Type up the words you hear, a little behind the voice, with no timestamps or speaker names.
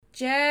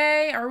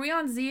Jay, are we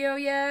on Zeo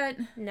yet?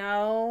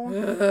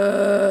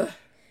 No.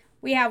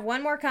 We have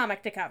one more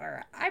comic to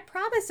cover. I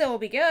promise it will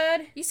be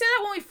good. You said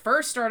that when we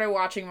first started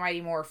watching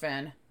Mighty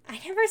Morphin. I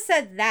never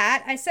said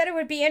that. I said it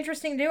would be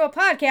interesting to do a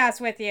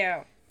podcast with you.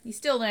 You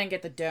still didn't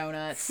get the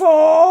donuts.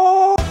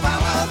 For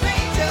Power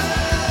Rangers!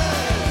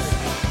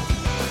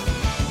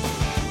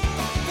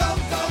 Go,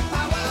 go,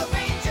 Power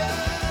Rangers!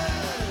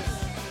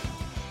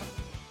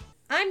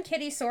 I'm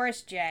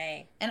Kittysaurus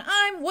J. And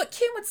I'm what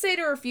Kim would say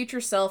to her future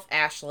self,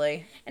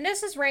 Ashley. And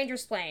this is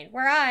Rangersplained,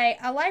 where I,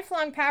 a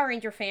lifelong Power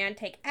Ranger fan,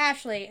 take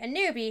Ashley, a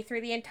newbie,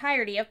 through the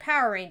entirety of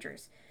Power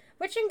Rangers,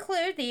 which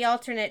include the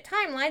alternate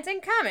timelines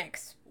and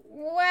comics.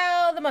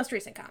 Well, the most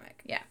recent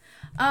comic. Yeah.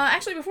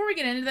 Actually, before we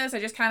get into this, I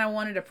just kind of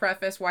wanted to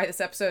preface why this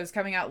episode is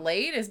coming out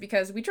late, is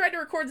because we tried to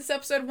record this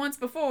episode once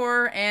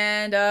before,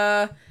 and,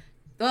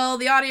 well,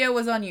 the audio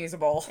was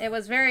unusable. It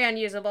was very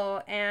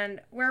unusable, and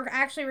we're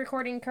actually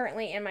recording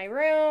currently in my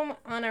room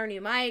on our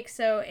new mic,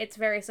 so it's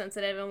very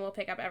sensitive and we'll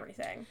pick up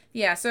everything.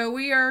 Yeah, so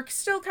we are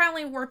still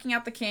kind of working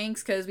out the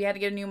kinks, because we had to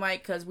get a new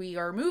mic because we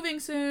are moving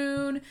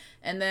soon,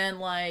 and then,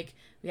 like,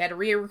 we had to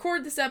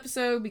re-record this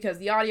episode because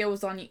the audio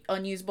was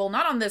unusable,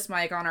 not on this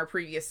mic, on our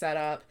previous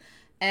setup.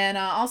 And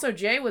also,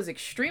 Jay was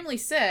extremely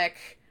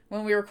sick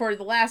when we recorded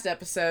the last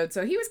episode,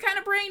 so he was kind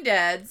of brain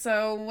dead,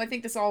 so I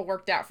think this all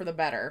worked out for the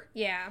better.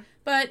 Yeah.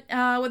 But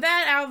with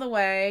that out of the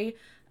way,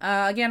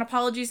 again,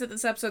 apologies that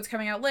this episode's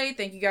coming out late.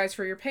 Thank you guys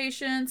for your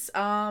patience.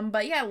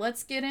 But yeah,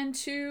 let's get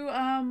into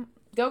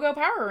Go-Go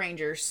Power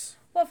Rangers.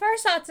 Well,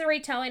 first off, it's a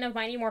retelling of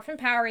Mighty Morphin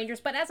Power Rangers,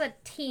 but as a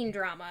teen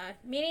drama,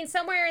 meaning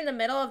somewhere in the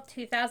middle of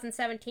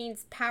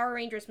 2017's Power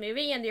Rangers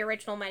movie and the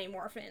original Mighty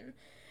Morphin.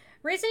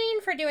 Reasoning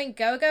for doing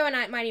Go-Go and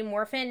not Mighty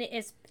Morphin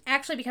is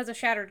actually because of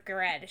Shattered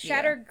Grid.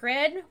 Shattered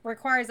Grid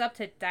requires up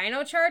to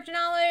Dino Charge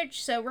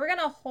knowledge, so we're going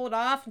to hold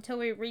off until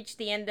we reach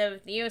the end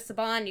of Neo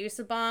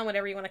Saban,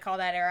 whatever you want to call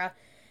that era,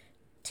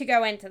 to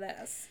go into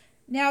this.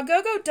 Now,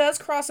 Go-Go does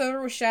cross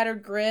over with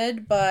Shattered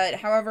Grid, but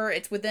however,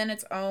 it's within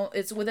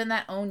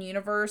that own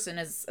universe and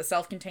is a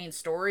self-contained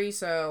story,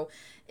 so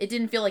it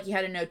didn't feel like you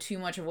had to know too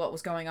much of what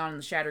was going on in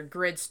the Shattered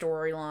Grid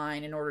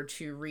storyline in order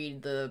to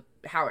read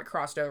how it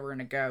crossed over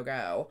into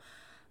Go-Go.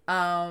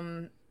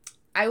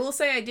 I will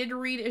say I did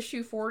read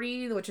issue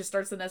 40, which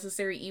starts the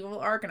Necessary Evil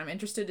arc, and I'm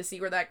interested to see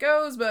where that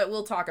goes, but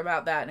we'll talk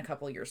about that in a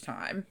couple of years'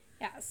 time.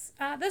 Yes.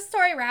 This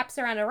story wraps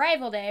around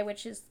Arrival Day,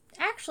 which is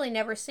actually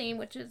never seen,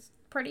 which is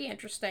pretty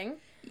interesting.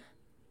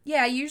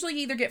 Yeah, usually you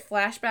either get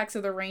flashbacks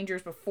of the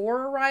Rangers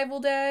before Arrival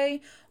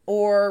Day,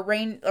 or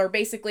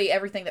basically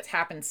everything that's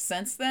happened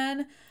since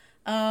then.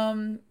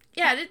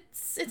 Yeah,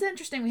 it's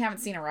interesting we haven't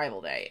seen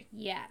Arrival Day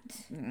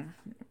Yet.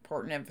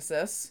 Important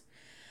emphasis.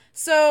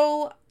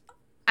 So,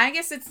 I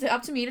guess it's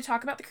up to me to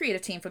talk about the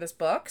creative team for this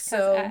book.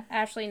 So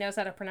Ashley knows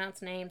how to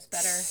pronounce names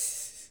better.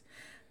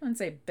 I wouldn't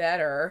say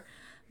better.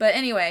 But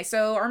anyway,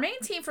 so our main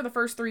team for the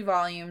first 3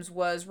 volumes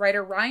was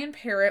writer Ryan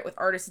Parrott with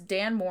artist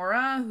Dan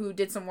Mora, who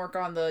did some work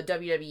on the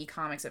WWE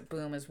comics at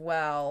Boom as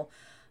well,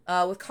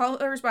 with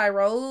colors by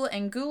Raul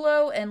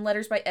Angulo and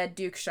letters by Ed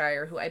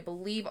Dukeshire, who I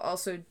believe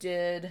also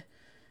did...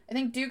 I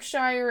think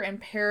Dukeshire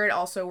and Parrott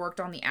also worked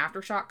on the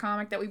Aftershock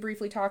comic that we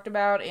briefly talked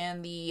about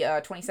in the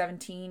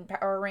 2017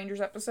 Power Rangers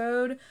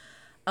episode.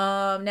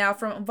 Now,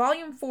 from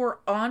Volume 4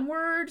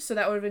 onward, so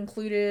that would have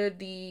included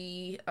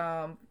the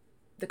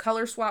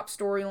color swap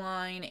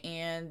storyline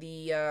and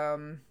the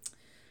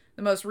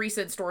most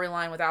recent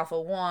storyline with Alpha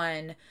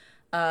 1.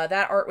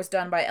 That art was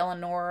done by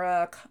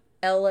Eleonora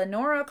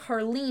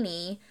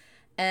Carlini,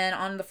 and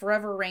on the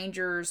Forever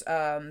Rangers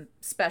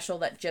special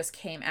that just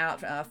came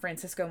out,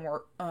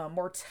 Francisco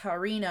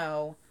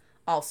Mortarino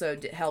also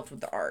helped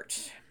with the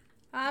art.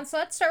 So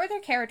let's start with our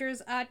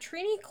characters.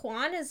 Trini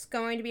Kwan is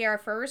going to be our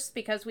first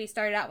because we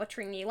started out with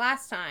Trini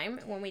last time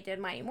when we did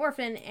Mighty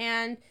Morphin,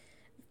 and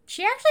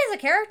she actually is a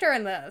character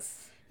in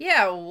this.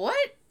 Yeah,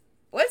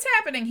 what's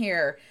happening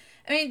here?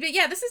 I mean, but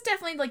yeah, this is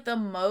definitely, like, the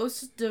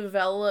most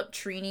developed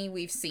Trini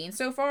we've seen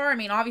so far. I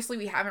mean, obviously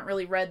we haven't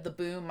really read the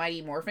Boom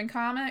Mighty Morphin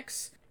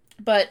comics,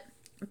 but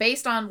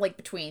based on, like,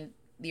 between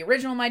the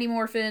original Mighty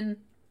Morphin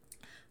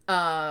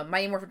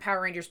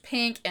Power Rangers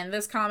Pink, and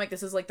this comic,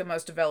 this is, like, the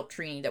most developed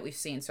Trini that we've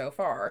seen so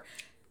far.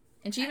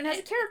 And she even has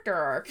a character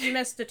arc. You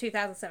missed the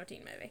 2017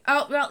 movie.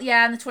 Oh, well,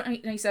 yeah, and the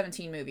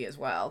 2017 movie as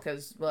well,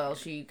 because, well,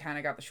 she kind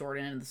of got the short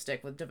end of the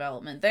stick with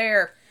development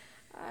there.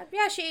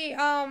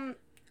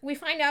 We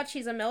find out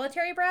she's a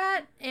military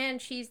brat, and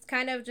she's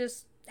kind of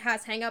just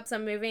has hang-ups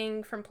on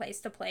moving from place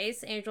to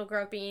place. Angel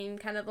Grove being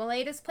kind of the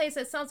latest place.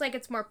 It sounds like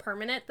it's more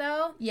permanent,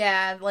 though.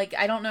 Yeah, like,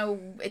 I don't know.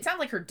 It sounds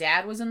like her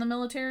dad was in the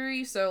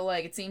military, so,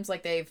 like, it seems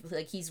like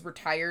he's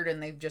retired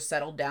and they've just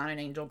settled down in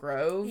Angel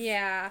Grove.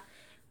 Yeah.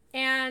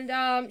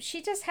 And,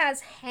 she just has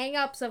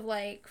hang-ups of,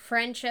 like,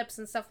 friendships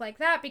and stuff like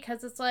that,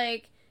 because it's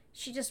like,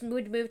 she just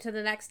would move to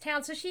the next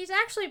town. So she's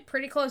actually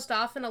pretty closed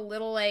off and a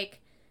little, like,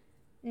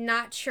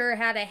 not sure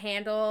how to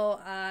handle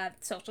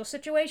social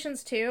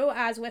situations, too,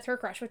 as with her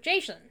crush with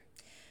Jason.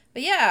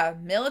 But yeah,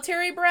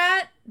 military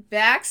brat,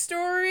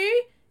 backstory,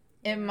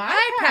 in my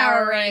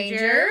Power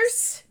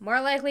Rangers.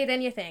 More likely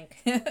than you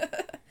think.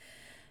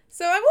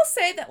 So I will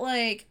say that,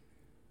 like,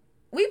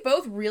 we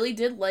both really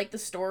did like the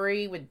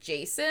story with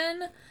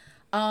Jason,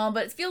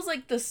 but it feels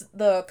like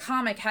the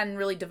comic hadn't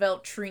really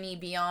developed Trini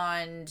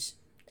beyond.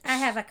 I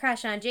have a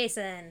crush on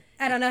Jason.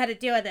 I don't know how to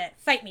deal with it.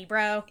 Fight me,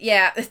 bro.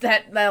 Yeah,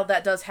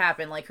 that does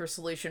happen. Like, her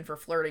solution for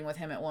flirting with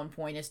him at one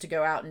point is to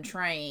go out and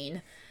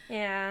train.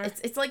 Yeah.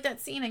 It's like that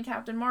scene in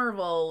Captain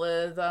Marvel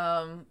with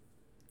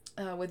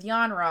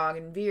Yanrog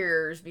and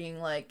Veers being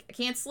like, I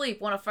can't sleep,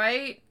 want to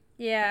fight?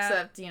 Yeah.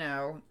 Except,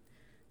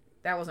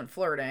 that wasn't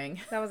flirting.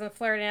 That wasn't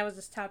flirting. That was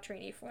just how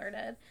Trini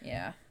flirted.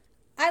 Yeah.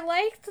 I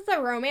liked the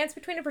romance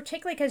between them,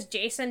 particularly because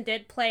Jason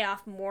did play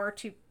off more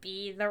to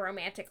be the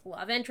romantic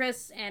love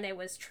interest, and it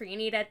was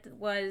Trini that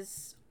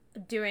was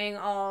doing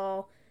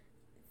all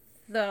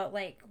the,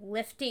 like,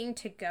 lifting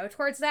to go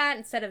towards that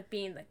instead of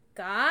being the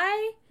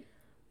guy.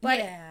 But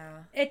yeah.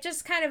 it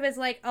just kind of is,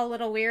 like, a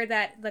little weird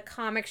that the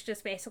comics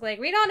just basically, like,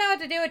 we don't know what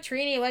to do with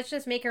Trini, let's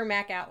just make her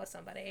mac out with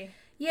somebody.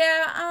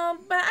 Yeah,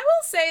 but I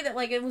will say that,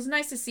 like, it was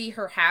nice to see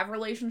her have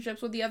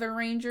relationships with the other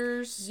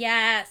Rangers.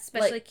 Yeah,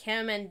 especially Like-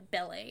 Kim and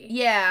Billy.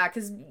 Yeah,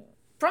 because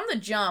from the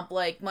jump,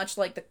 like, much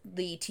like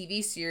the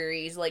TV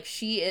series, like,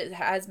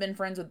 has been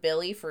friends with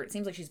Billy it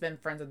seems like she's been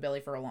friends with Billy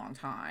for a long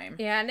time.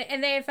 Yeah,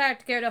 and they, in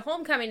fact, go to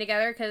homecoming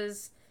together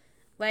because,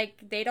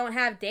 like, they don't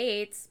have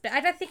dates. But I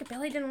don't think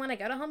Billy didn't want to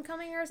go to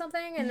homecoming or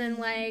something, and then,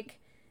 like,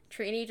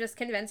 Trini just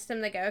convinced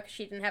him to go because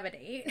she didn't have a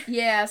date.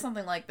 Yeah,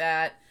 something like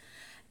that.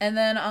 And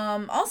then,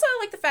 also I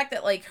like the fact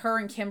that, like, her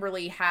and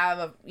Kimberly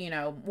have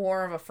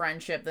more of a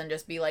friendship than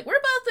just be like, we're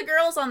both the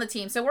girls on the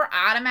team, so we're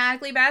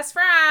automatically best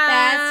friends.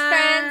 Best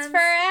friends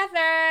forever.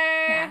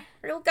 Yeah.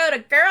 We'll go to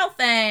girl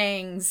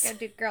things. Go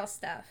do girl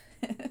stuff.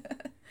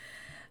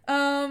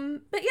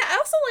 But yeah, I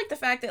also like the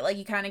fact that, like,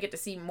 you kind of get to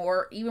see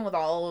more, even with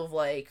all of,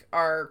 like,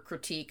 our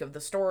critique of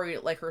the story,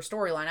 like, her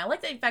storyline. I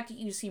like the fact that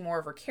you see more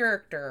of her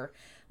character.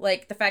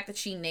 Like, the fact that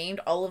she named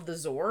all of the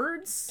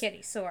Zords.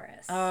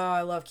 Kitty-saurus. Oh,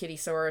 I love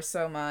Kitty-saurus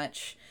so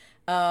much.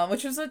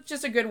 Which was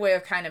just a good way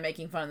of kind of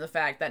making fun of the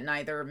fact that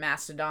neither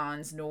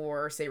mastodons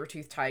nor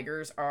saber-toothed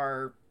tigers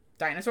are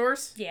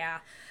dinosaurs. Yeah.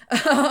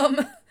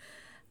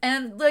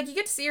 And, like, you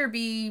get to see her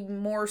be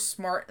more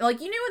smart.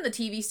 Like, in the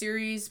TV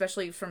series,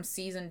 especially from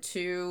season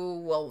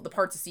 2, well, the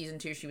parts of season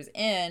 2 she was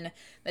in,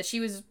 that she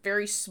was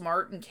very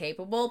smart and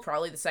capable,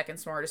 probably the second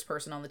smartest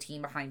person on the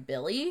team behind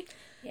Billy.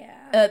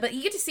 Yeah. But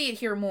you get to see it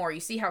here more.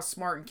 You see how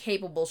smart and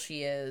capable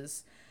she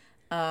is.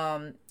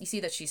 You see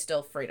that she's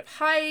still afraid of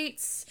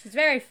heights. She's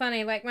very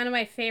funny. Like, one of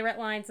my favorite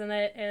lines in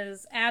it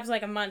is, abs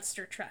like a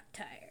monster truck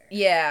tire.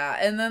 Yeah,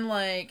 and then,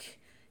 like,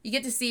 you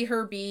get to see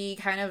her be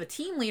kind of a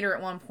team leader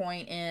at one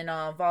point in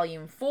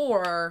Volume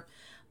 4,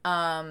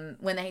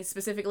 when they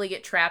specifically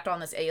get trapped on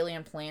this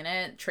alien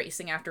planet,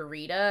 tracing after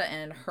Rita,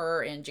 and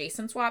her and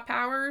Jason swap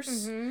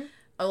powers. Mm-hmm.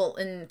 Well,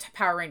 in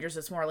Power Rangers,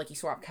 it's more like you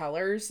swap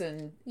colors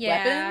and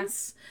Yeah.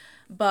 weapons.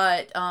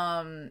 But,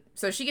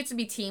 so she gets to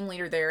be team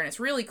leader there, and it's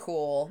really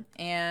cool.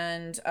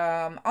 And,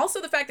 also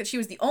the fact that she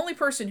was the only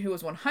person who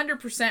was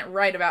 100%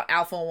 right about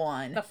Alpha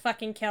 1. The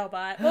fucking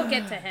Killbot. We'll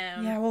get to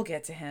him. Yeah, we'll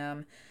get to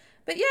him.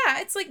 But yeah,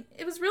 it's like,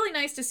 it was really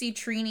nice to see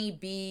Trini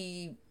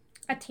be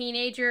A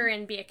teenager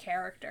and be a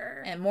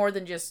character. and more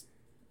than just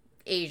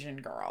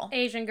Asian girl.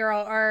 Asian girl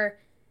or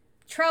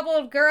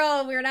troubled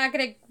girl. We're not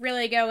going to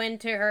really go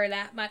into her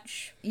that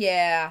much.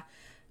 Yeah.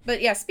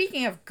 But yeah,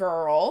 speaking of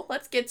girl,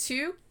 let's get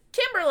to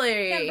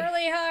Kimberly.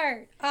 Kimberly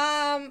Hart.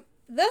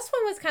 This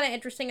one was kind of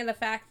interesting in the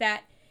fact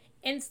that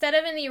instead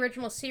of in the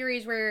original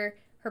series where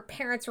her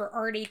parents were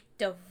already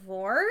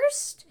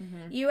divorced,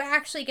 you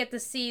actually get to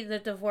see the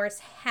divorce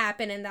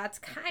happen, and that's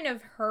kind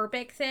of her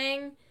big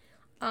thing,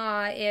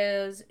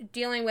 is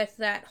dealing with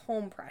that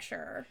home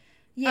pressure.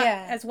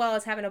 Yeah. As well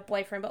as having a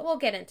boyfriend, but we'll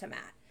get into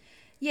Matt.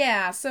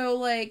 Yeah, so,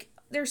 like,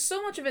 there's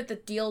so much of it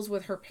that deals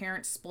with her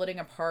parents splitting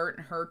apart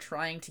and her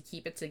trying to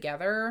keep it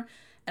together.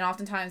 And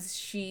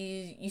oftentimes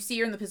you see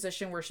her in the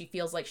position where she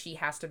feels like she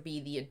has to be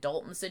the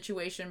adult in the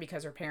situation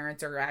because her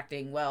parents are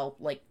acting, well,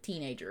 like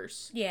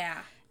teenagers. Yeah.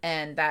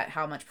 And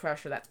how much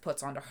pressure that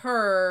puts onto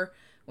her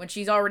when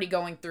she's already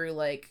going through,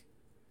 like,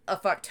 a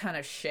fuck ton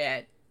of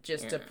shit,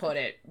 just to put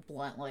it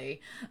bluntly.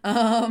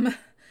 But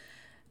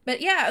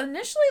yeah,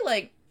 initially,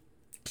 like,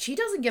 she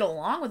doesn't get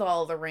along with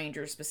all of the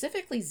Rangers,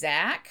 specifically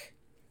Zach.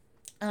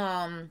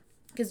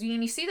 Because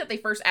you see that they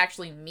first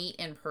actually meet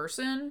in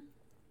person,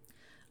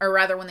 or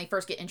rather when they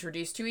first get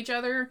introduced to each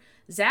other,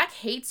 Zach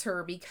hates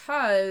her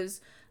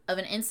because of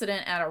an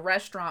incident at a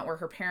restaurant where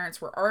her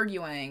parents were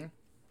arguing,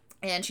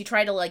 and she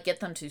tried to, like, get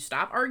them to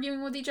stop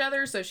arguing with each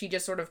other, so she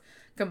just sort of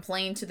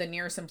complained to the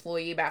nearest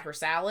employee about her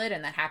salad,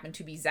 and that happened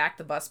to be Zach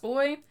the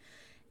busboy,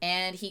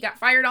 and he got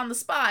fired on the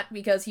spot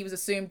because he was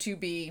assumed to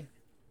be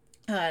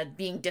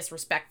being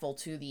disrespectful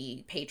to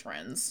the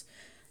patrons.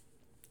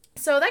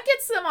 So that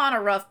gets them on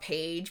a rough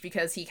page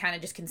because he kind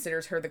of just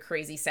considers her the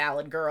crazy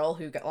salad girl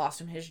who got lost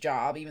him his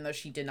job, even though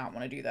she did not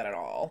want to do that at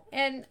all.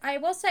 And I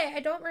will say, I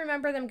don't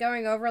remember them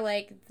going over,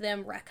 like,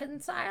 them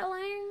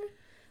reconciling.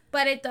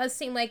 But it does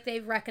seem like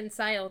they've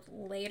reconciled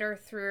later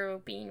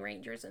through being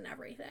Rangers and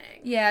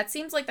everything. Yeah, it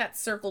seems like that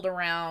circled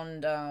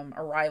around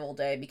Arrival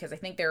Day, because I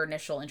think their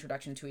initial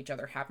introduction to each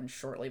other happened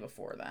shortly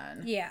before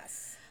then.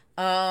 Yes.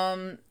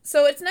 So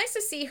it's nice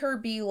to see her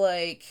be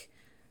like,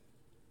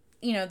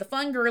 you know, the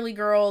fun girly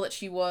girl that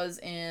she was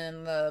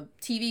in the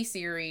TV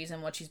series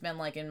and what she's been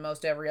like in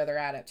most every other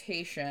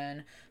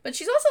adaptation. But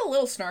she's also a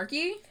little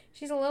snarky.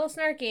 She's a little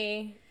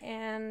snarky,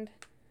 and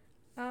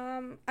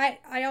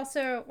I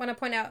also want to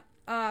point out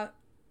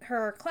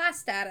her class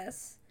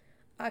status,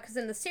 because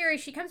in the series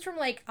she comes from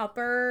like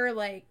upper,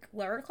 like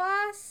lower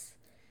class.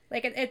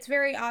 Like it's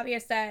very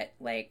obvious that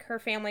like her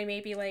family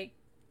may be like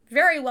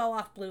very well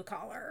off blue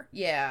collar.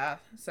 Yeah,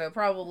 so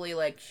probably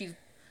like she's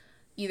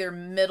either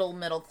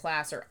middle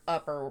class or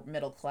upper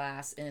middle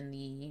class in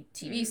the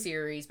TV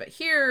series, but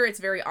here it's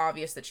very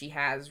obvious that she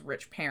has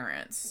rich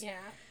parents. Yeah.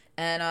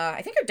 And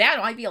I think her dad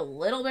might be a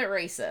little bit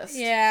racist.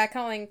 Yeah,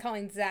 calling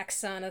Zach's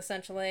son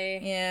essentially.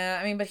 Yeah,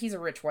 I mean, but he's a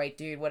rich white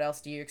dude. What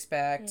else do you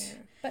expect? Yeah.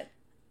 But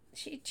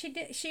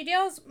she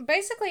deals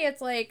basically.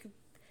 It's like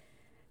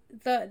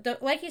the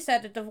like you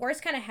said, the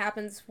divorce kind of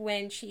happens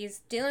when she's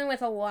dealing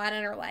with a lot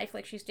in her life.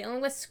 Like she's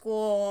dealing with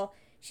school.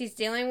 She's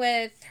dealing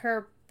with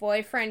her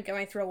boyfriend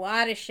going through a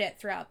lot of shit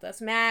throughout this.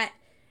 Matt,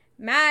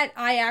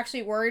 I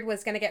actually worried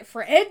was gonna get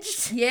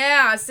fridged.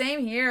 Yeah,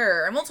 same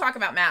here. And we'll talk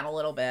about Matt in a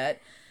little bit.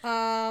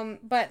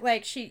 But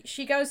like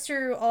she goes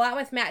through a lot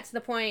with Matt to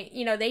the point,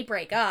 you know, they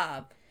break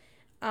up,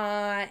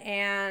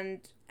 and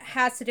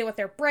has to deal with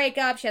their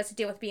breakup. She has to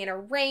deal with being a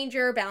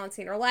ranger,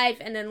 balancing her life,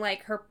 and then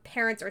like her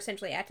parents are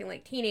essentially acting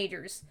like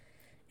teenagers,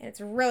 and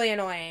it's really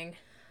annoying.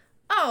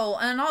 Oh,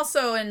 and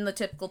also in the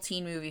typical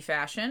teen movie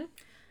fashion,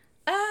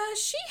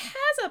 she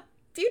has a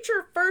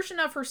future version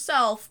of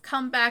herself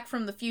come back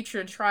from the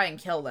future to try and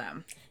kill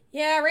them.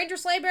 Yeah, Ranger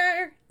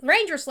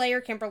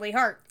Slayer Kimberly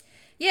Hart.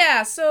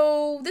 Yeah,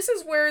 so this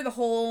is where the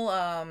whole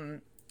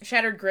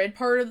Shattered Grid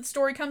part of the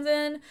story comes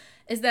in,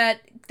 is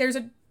that there's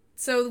a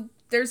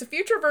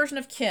future version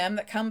of Kim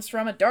that comes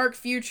from a dark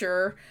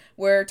future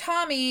where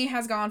Tommy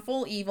has gone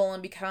full evil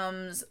and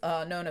becomes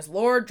known as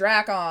Lord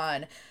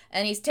Drakon,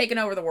 and he's taken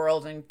over the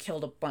world and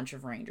killed a bunch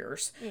of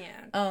Rangers.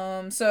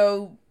 Yeah.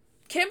 So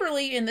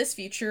Kimberly in this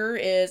future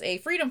is a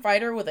freedom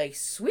fighter with a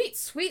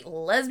sweet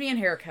lesbian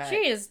haircut.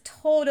 She is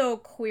total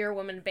queer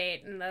woman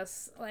bait in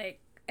this,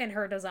 like, in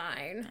her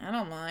design. I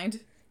don't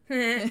mind.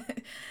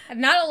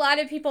 Not a lot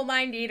of people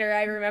mind either.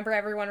 I remember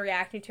everyone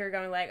reacting to her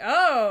going like,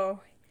 oh,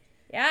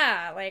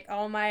 yeah, like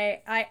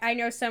I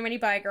know so many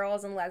bi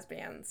girls and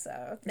lesbians,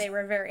 so they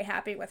were very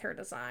happy with her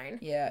design.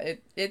 Yeah,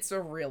 it's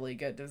a really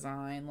good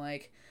design.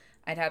 Like,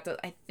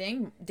 I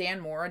think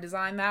Dan Mora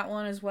designed that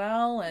one as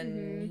well,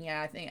 and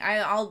yeah, I think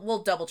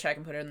we'll double check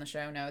and put it in the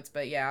show notes,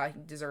 but yeah, he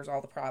deserves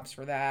all the props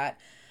for that.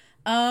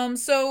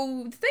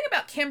 So the thing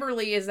about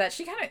Kimberly is that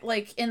she kind of,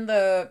 like, in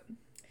the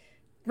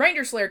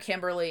Ranger Slayer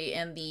Kimberly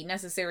in the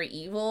Necessary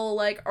Evil,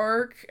 like,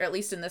 arc, or at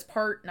least in this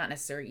part, not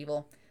Necessary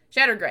Evil,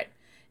 Shattered Grid.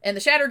 In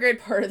the Shattered Grid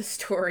part of the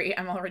story,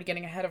 I'm already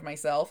getting ahead of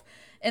myself.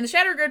 In the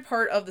Shattered Grid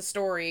part of the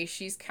story,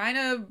 she was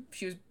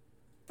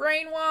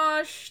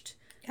brainwashed.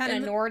 Kind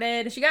of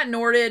Norded. She got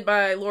Norded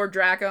by Lord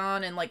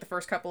Drakon in, like, the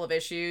first couple of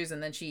issues,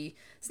 and then she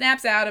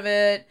snaps out of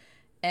it,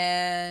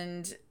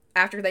 and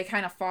after they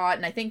kind of fought,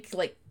 and I think,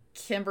 like,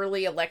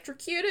 Kimberly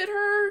electrocuted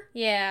her.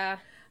 Yeah.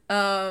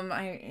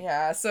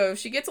 So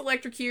she gets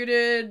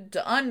electrocuted,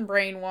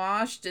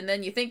 unbrainwashed, and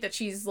then you think that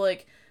she's,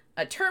 like,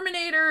 a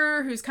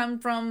Terminator who's come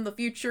from the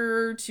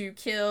future to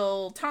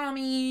kill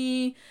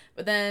Tommy,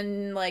 but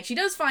then, like, she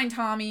does find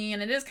Tommy,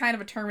 and it is kind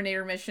of a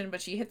Terminator mission, but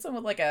she hits him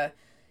with, like, a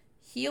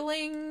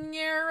healing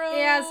arrow.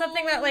 Yeah,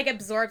 something that, like,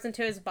 absorbs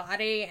into his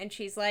body, and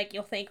she's like,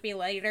 you'll thank me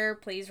later,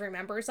 please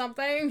remember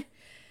something.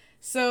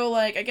 So,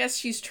 like, I guess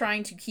she's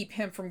trying to keep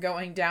him from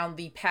going down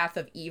the path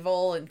of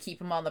evil and keep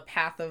him on the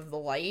path of the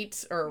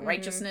light, or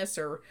righteousness,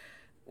 or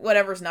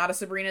whatever's not a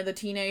Sabrina the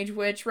Teenage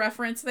Witch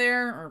reference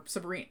there, or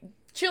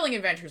Chilling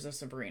Adventures of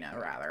Sabrina,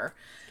 rather.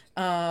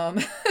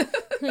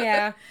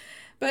 Yeah.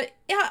 But,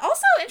 yeah,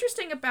 also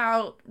interesting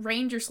about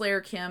Ranger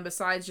Slayer Kim,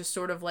 besides just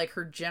sort of, like,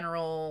 her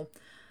general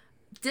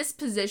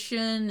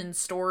disposition and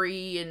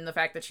story, and the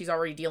fact that she's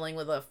already dealing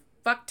with a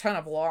fuck ton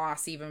of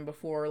loss even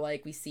before,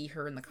 like, we see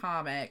her in the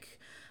comic,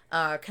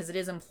 because it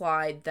is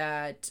implied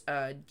that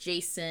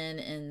Jason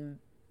and,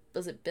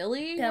 was it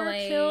Billy? Were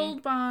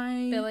killed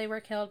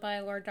by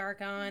Lord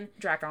Drakon.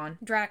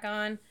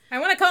 Drakon. I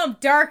want to call him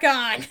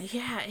Darkon.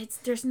 Yeah,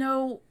 there's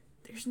no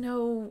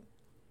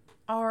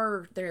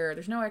R there.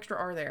 There's no extra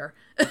R there.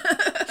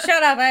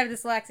 Shut up, I have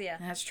dyslexia.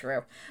 That's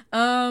true.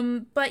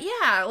 But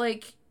yeah,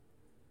 like,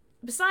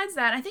 besides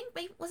that, I think,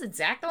 was it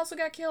Zach that also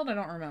got killed? I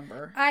don't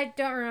remember. I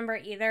don't remember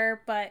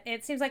either, but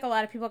it seems like a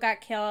lot of people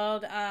got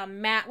killed.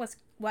 Matt was,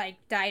 like,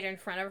 died in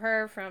front of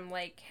her from,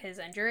 like, his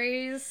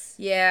injuries.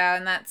 Yeah,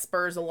 and that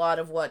spurs a lot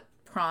of what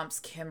prompts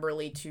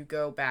Kimberly to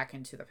go back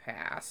into the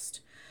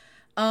past.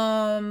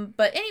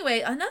 But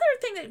anyway, another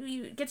thing that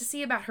we get to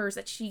see about her is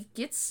that she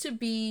gets to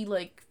be,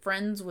 like,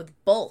 friends with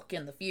Bulk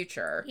in the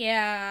future.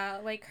 Yeah,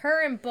 like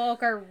her and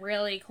Bulk are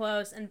really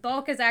close, and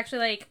Bulk is actually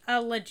like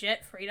a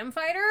legit freedom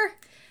fighter.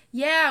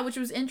 Yeah, which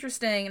was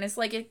interesting, and it's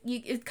like,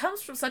 it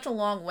comes from such a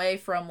long way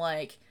from,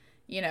 like,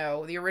 you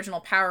know, the original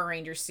Power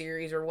Rangers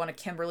series, or one of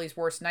Kimberly's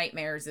worst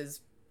nightmares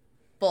is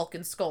Bulk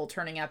and Skull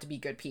turning out to be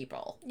good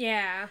people.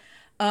 Yeah.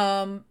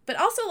 But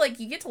also, like,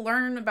 you get to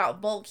learn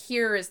about Bulk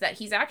here is that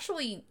he's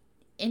actually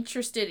he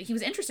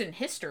was interested in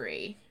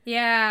history.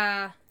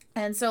 Yeah.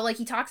 And so, like,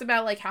 he talks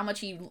about, like, how much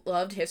he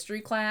loved history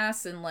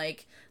class and,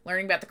 like,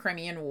 learning about the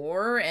Crimean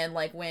War. And,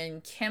 like, when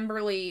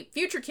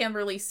future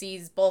Kimberly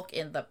sees Bulk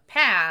in the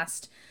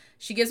past,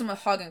 she gives him a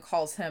hug and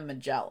calls him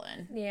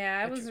Magellan.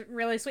 Yeah, it was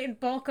really sweet. And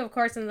Bulk, of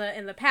course, in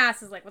the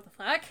past is like, what the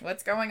fuck?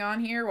 What's going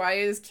on here? Why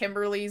is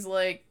Kimberly's,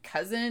 like,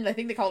 cousin? I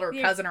think they called her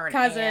a cousin or an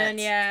cousin, aunt.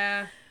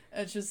 yeah.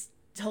 It's just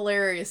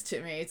hilarious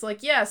to me. It's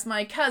like, yes,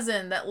 my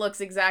cousin that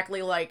looks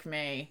exactly like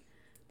me.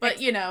 But,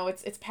 you know,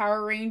 it's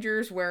Power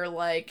Rangers where,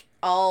 like,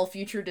 all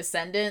future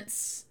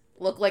descendants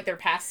look like their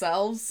past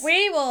selves.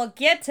 We will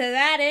get to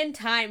that in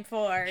Time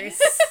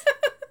Force.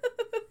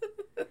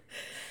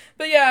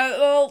 But yeah,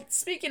 well,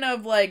 speaking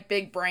of, like,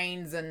 big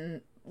brains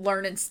and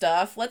learning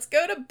stuff, let's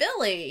go to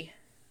Billy.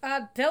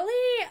 Billy,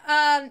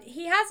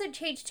 he hasn't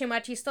changed too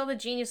much. He's still the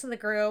genius of the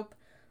group,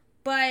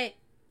 but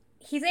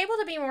he's able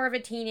to be more of a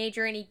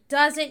teenager, and he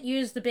doesn't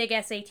use the big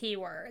SAT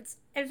words.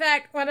 In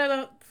fact, one of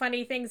the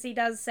funny things he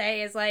does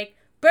say is like,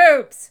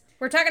 boobs!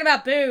 We're talking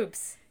about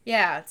boobs.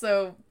 Yeah,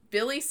 so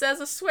Billy says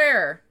a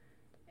swear.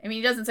 I mean,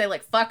 he doesn't say,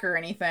 like, fuck or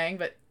anything,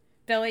 but...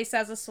 Billy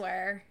says a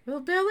swear. Will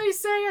Billy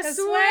say a A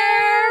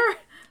swear?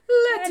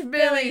 Let Let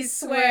Billy Billy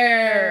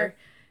swear.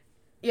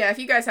 Yeah, if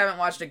you guys haven't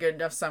watched a good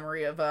enough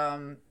summary of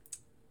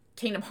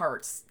Kingdom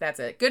Hearts, that's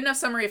it. Good enough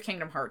summary of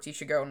Kingdom Hearts. You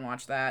should go and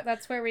watch that.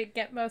 That's where we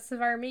get most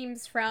of our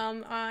memes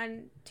from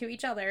on to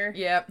each other.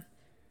 Yep.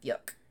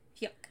 Yuck.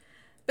 Yuck.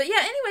 But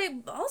yeah,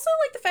 anyway, also,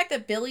 like, the fact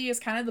that Billy is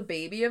kind of the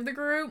baby of the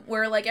group,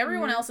 where, like,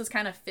 everyone else is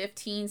kind of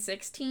 15,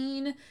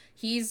 16.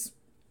 He's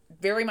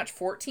very much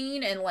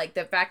 14, and, like,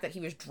 the fact that he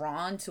was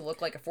drawn to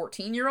look like a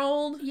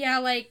 14-year-old. Yeah,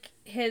 like,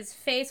 his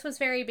face was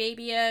very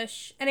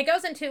babyish. And it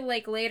goes into,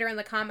 like, later in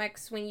the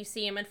comics when you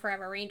see him in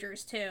Forever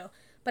Rangers, too.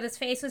 But his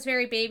face was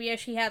very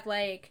babyish. He had,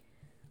 like,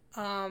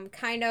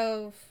 kind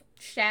of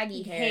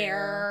Shaggy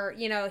hair.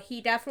 You know,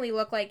 he definitely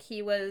looked like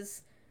he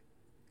was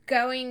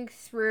going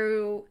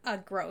through a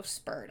growth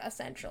spurt,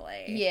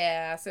 essentially.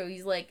 Yeah, so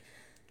he's, like,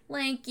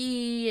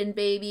 lanky and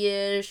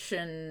babyish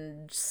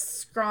and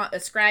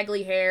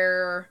scraggly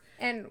hair.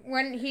 And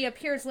when he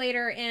appears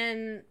later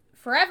in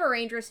Forever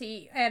Rangers,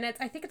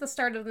 I think at the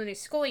start of the new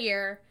school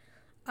year,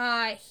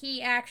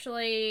 he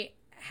actually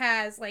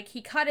has, like,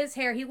 he cut his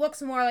hair. He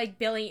looks more like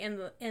Billy in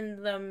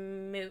the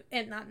movie,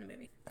 not in the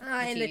movie,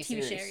 in the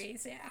TV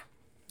series, yeah.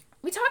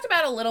 We talked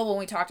about it a little when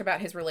we talked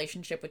about his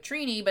relationship with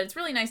Trini, but it's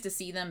really nice to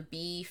see them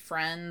be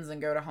friends and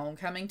go to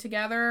homecoming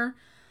together.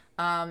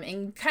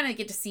 And kind of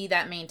get to see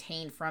that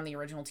maintained from the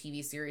original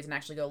TV series and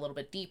actually go a little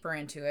bit deeper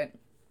into it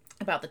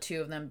about the two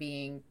of them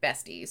being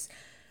besties.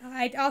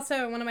 I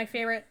also, one of my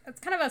favorite, it's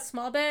kind of a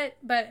small bit,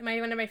 but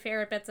one of my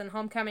favorite bits in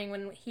Homecoming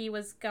when he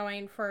was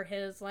going for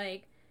his,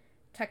 like,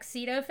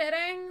 tuxedo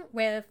fitting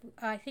with,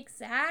 I think,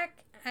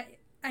 Zach.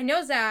 I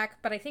know Zach,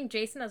 but I think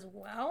Jason as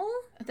well.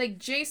 I think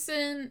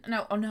Jason,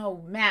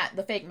 Matt,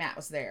 the fake Matt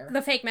was there.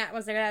 The fake Matt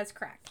was there, that's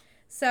correct.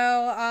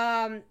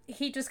 So,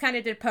 he just kind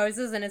of did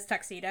poses in his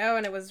tuxedo,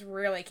 and it was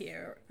really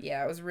cute.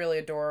 Yeah, it was really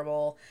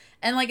adorable.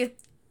 And, like,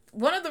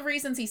 one of the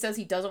reasons he says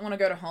he doesn't want to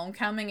go to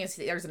homecoming is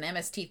there's an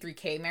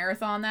MST3K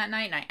marathon that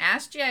night, and I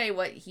asked Jay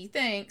what he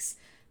thinks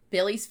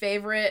Billy's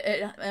favorite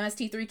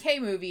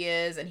MST3K movie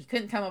is, and he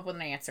couldn't come up with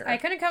an answer. I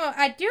couldn't come up.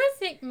 I do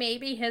think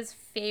maybe his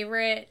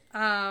favorite,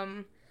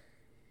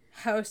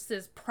 host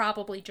is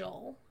probably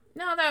Joel.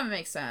 No, that would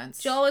make sense.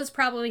 Joel is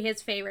probably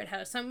his favorite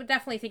host. I'm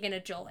definitely thinking a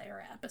Joel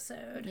era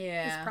episode.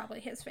 Yeah. Is probably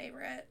his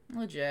favorite.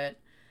 Legit.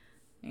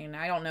 I mean,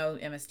 I don't know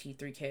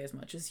MST3K as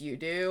much as you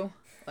do.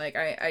 Like,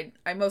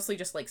 I mostly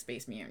just like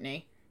Space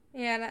Mutiny.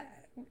 Yeah,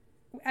 and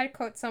I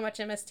quote so much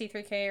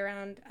MST3K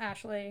around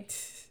Ashley.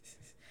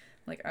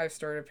 Like, I've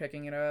started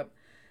picking it up.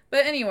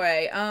 But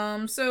anyway,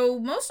 so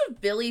most of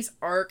Billy's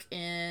arc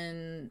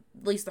in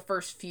at least the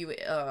first few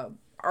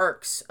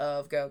arcs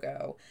of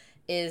Go-Go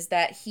is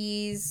that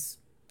he's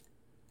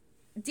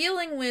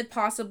dealing with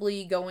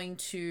possibly going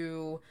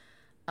to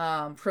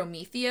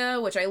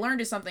Promethea, which I learned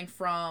is something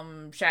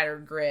from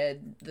Shattered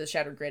Grid, the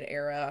Shattered Grid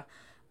era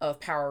of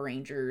Power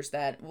Rangers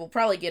that we'll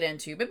probably get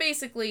into, but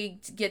basically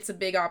gets a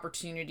big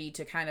opportunity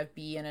to kind of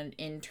be in an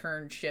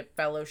internship,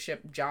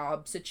 fellowship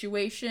job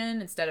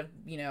situation instead of,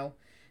 you know,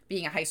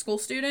 being a high school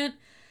student.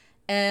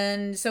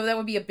 And so that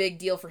would be a big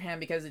deal for him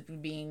because it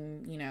would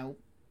being, you know,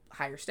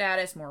 higher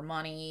status, more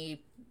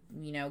money,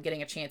 you know,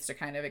 getting a chance to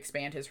kind of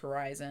expand his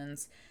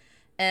horizons.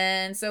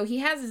 And so he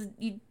has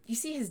you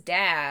see his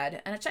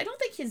dad, and I don't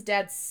think his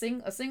dad's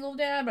a single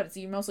dad, but it's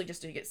mostly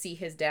just to see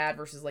his dad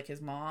versus, like, his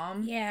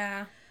mom.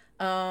 Yeah.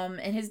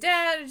 And his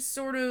dad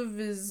sort of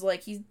is,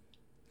 like,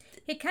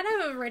 He kind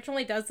of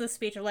originally does this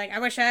speech of like, I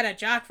wish I had a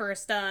jock for a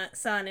son,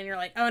 and you're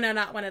like, oh no,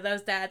 not one of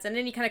those dads. And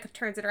then he kind of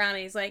turns it around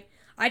and he's like,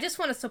 I just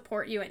want to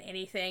support you in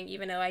anything,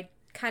 even though I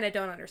kind of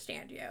don't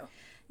understand you.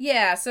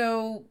 Yeah,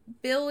 so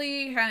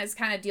Billy is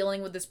kind of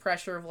dealing with this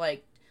pressure of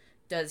like,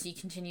 does he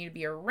continue to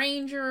be a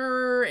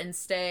ranger and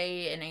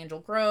stay in Angel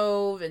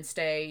Grove and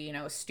stay, you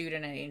know, a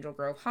student at Angel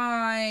Grove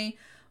High?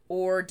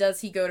 Or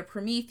does he go to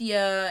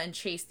Promethea and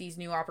chase these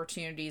new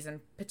opportunities and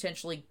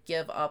potentially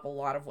give up a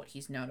lot of what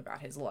he's known about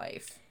his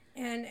life?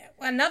 And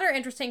another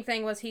interesting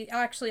thing was he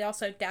actually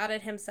also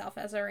doubted himself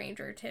as a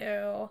ranger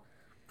too.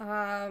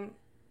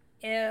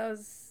 It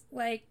was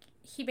like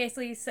he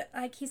basically said,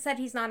 like he said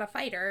he's not a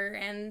fighter,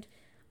 and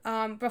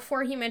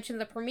before he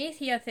mentioned the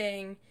Promethea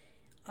thing,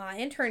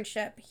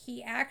 internship,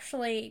 he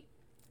actually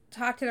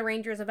talked to the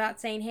Rangers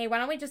about saying, hey, why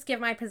don't we just give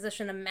my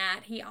position to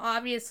Matt? He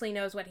obviously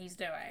knows what he's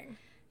doing.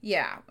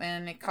 Yeah,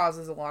 and it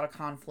causes a lot of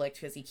conflict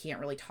because he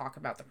can't really talk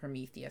about the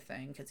Promethea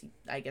thing because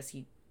I guess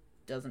he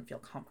doesn't feel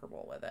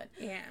comfortable with it.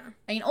 Yeah.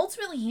 I mean,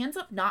 ultimately, he ends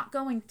up not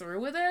going through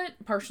with it,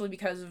 partially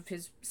because of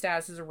his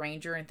status as a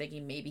ranger and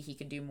thinking maybe he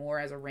could do more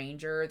as a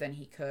ranger than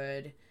he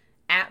could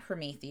at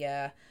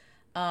Promethea.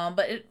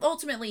 But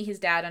ultimately, his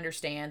dad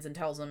understands and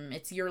tells him,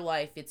 it's your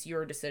life, it's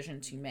your decision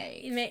to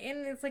make. And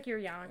it's like you're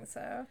young,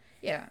 so.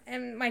 Yeah.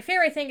 And my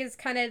favorite thing is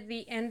kind of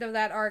the end of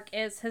that arc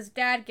is his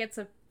dad gets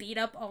a beat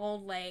up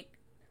old, like,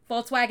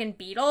 Volkswagen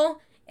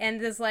Beetle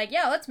and is like,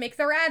 yeah, let's make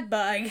the rad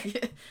bug.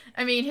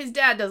 I mean, his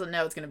dad doesn't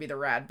know it's going to be the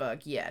rad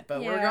bug yet,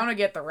 but we're going to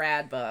get the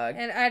rad bug.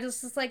 And I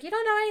just was like, you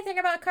don't know anything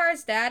about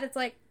cars, Dad? It's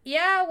like,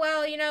 yeah,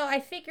 well, you know, I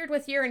figured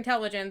with your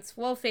intelligence,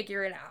 we'll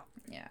figure it out.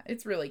 Yeah,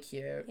 it's really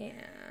cute.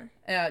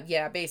 Yeah.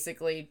 Yeah,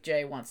 basically,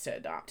 Jay wants to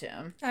adopt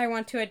him. I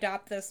want to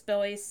adopt this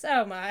Billy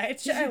so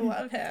much. I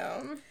love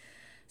him.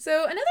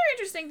 So, another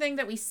interesting thing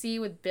that we see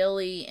with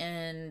Billy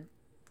and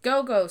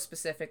Go-Go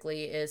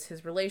specifically is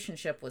his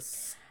relationship with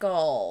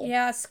Skull.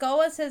 Yeah, Skull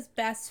was his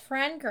best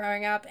friend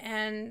growing up,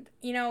 and,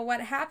 you know,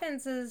 what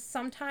happens is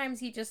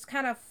sometimes you just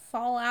kind of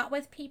fall out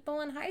with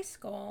people in high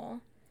school.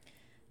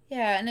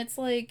 Yeah, and it's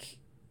like,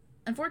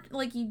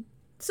 unfortunately,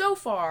 so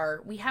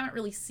far, we haven't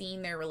really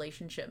seen their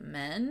relationship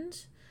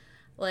mend.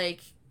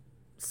 Like,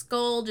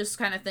 Skull just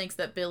kind of thinks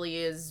that Billy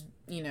is,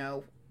 you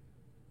know,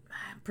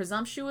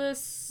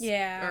 presumptuous.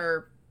 Yeah.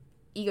 Or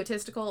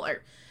egotistical,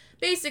 or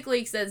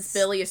basically says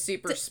Billy is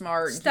super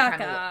smart. And stuck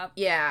up.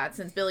 Yeah,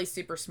 since Billy's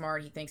super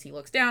smart, he thinks he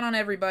looks down on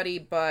everybody,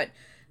 but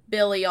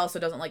Billy also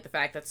doesn't like the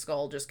fact that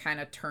Skull just kind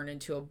of turned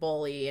into a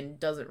bully and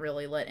doesn't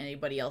really let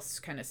anybody else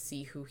kind of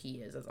see who he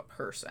is as a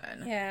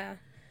person. Yeah.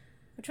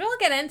 Which we'll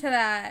get into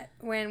that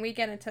when we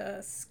get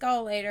into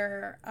Skull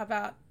later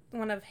about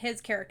one of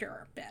his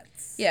character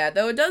bits. Yeah,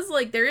 though it does,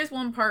 like, there is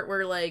one part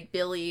where, like,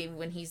 Billy,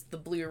 when he's the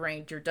Blue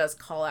Ranger, does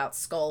call out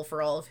Skull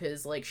for all of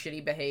his, like,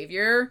 shitty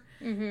behavior.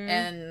 Mm-hmm.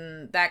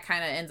 And that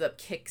kind of ends up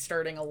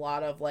kickstarting a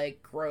lot of,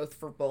 like, growth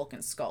for Bulk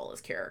and Skull as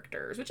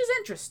characters, which is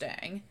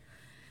interesting.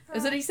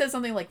 Is that he says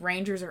something like,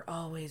 Rangers are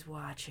always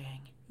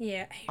watching.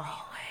 Yeah.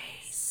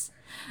 Always.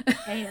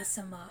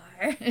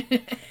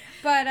 ASMR.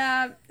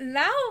 But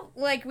now,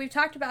 like, we've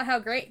talked about how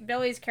great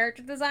Billy's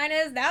character design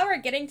is. Now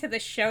we're getting to the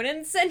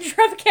Shonen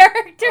Syndrome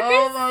characters.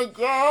 Oh my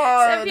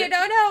god! So if you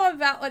don't know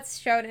about what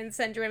Shonen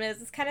Syndrome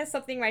is, it's kind of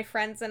something my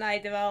friends and I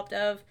developed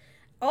of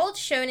old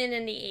shonen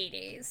in the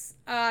 80s.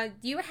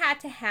 You had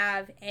to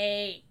have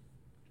a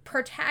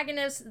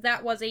protagonist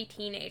that was a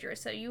teenager.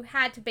 So you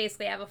had to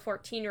basically have a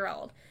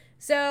 14-year-old.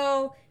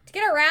 So to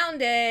get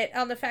around it,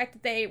 on the fact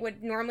that they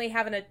would normally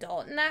have an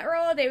adult in that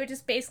role, they would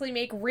just basically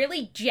make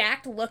really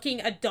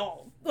jacked-looking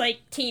adult, like,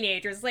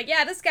 teenagers. Like,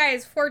 yeah, this guy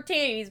is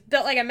 14, he's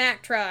built like a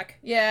Mack truck.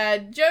 Yeah,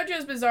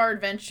 JoJo's Bizarre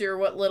Adventure,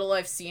 what little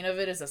I've seen of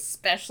it, is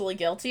especially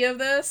guilty of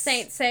this.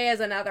 Saint Seiya is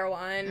another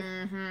one.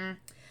 Mm-hmm.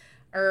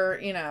 Or,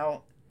 you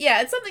know,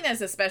 yeah, it's something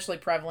that's especially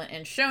prevalent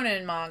in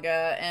shonen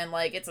manga, and,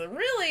 like, it's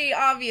really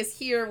obvious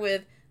here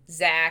with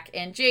Zack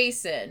and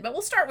Jason. But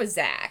we'll start with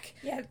Zack.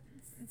 Yeah,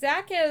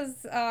 Zack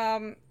is,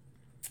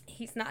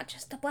 he's not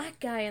just a black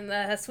guy in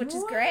this, which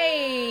is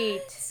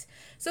great.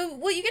 So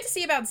what you get to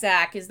see about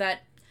Zack is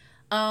that,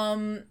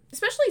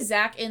 especially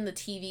Zack in the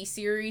TV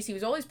series, he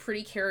was always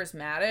pretty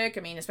charismatic.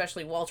 I mean,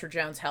 especially Walter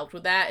Jones helped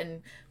with that,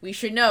 and we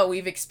should know,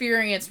 we've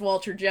experienced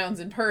Walter Jones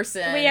in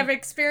person. We have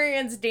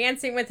experienced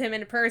dancing with him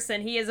in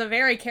person. He is a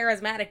very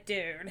charismatic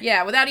dude.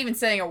 Yeah, without even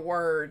saying a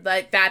word.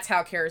 Like, that's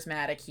how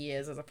charismatic he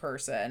is as a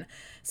person.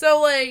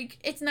 So, like,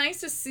 it's nice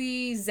to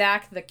see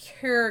Zack, the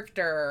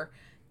character,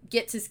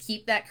 get to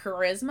keep that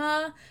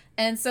charisma.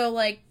 And so,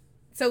 like,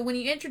 so when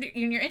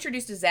you're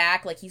introduced to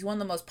Zack, like, he's one of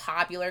the most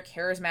popular,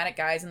 charismatic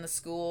guys in the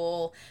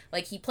school.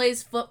 Like, he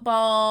plays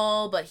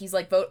football, but he's,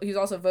 like, he's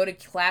also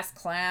voted class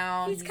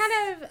clown. He's kind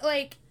of,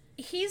 like,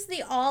 he's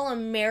the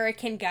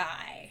all-American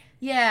guy.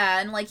 Yeah,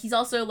 and, like, he's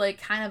also,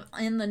 like, kind of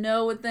in the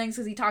know with things,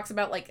 because he talks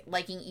about, like,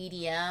 liking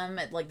EDM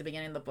at, like, the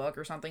beginning of the book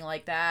or something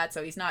like that.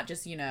 So he's not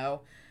just, you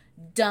know,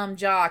 dumb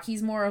jock.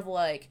 He's more of,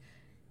 like,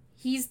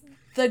 he's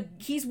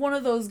one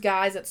of those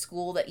guys at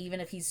school that even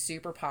if he's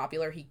super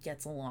popular, he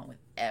gets along with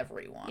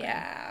everyone.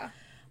 Yeah.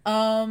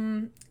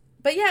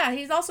 But yeah,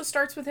 he also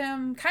starts with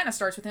him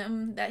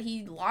that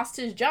he lost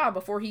his job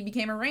before he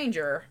became a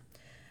ranger.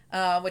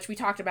 Which we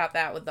talked about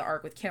that with the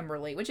arc with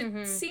Kimberly, which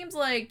it seems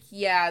like,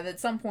 yeah, at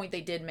some point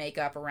they did make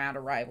up around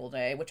Arrival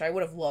Day, which I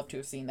would have loved to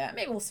have seen that.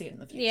 Maybe we'll see it in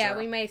the future. Yeah,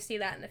 we may see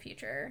that in the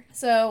future.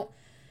 So,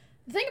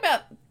 the thing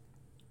about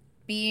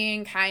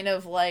being kind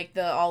of like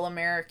the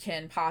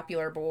all-American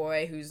popular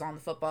boy who's on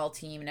the football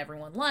team and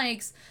everyone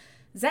likes,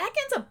 Zach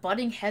ends up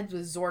butting heads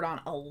with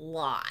Zordon a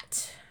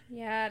lot.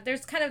 Yeah,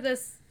 there's kind of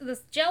this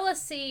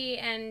jealousy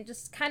and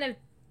just kind of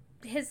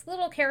his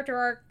little character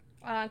arc,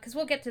 because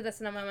we'll get to this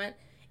in a moment,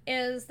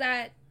 is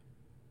that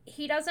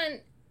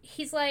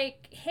he's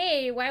like,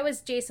 hey, why was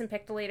Jason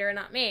picked the leader and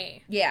not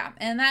me? Yeah,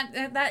 and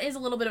that is a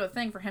little bit of a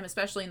thing for him,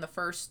 especially in the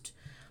first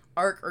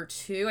arc or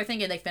two. I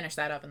think they finished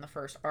that up in the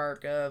first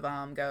arc of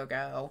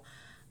Go-Go.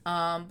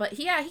 But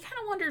yeah, he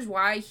kind of wonders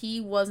why he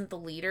wasn't the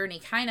leader, and he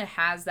kind of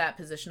has that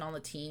position on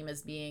the team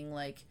as being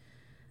like,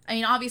 I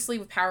mean, obviously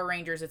with Power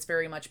Rangers, it's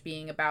very much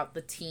being about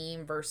the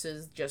team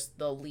versus just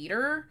the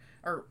leader,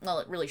 or, well,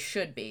 it really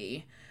should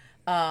be.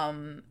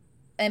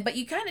 But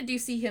you kind of do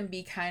see him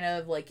be kind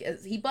of like,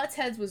 he butts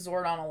heads with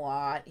Zordon a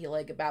lot. He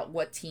like about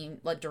what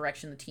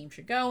direction the team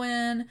should go in.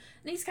 And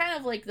he's kind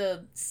of like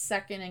the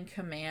second in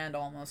command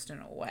almost in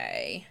a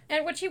way.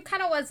 And which he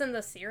kind of was in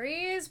the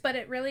series, but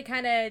it really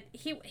kind of,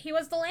 he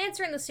was the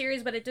Lancer in the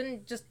series, but it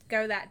didn't just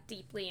go that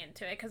deeply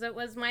into it because it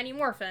was Mighty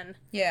Morphin.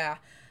 Yeah.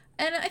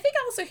 And I think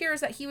also here is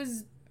that he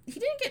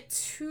didn't get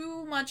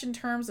too much in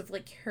terms of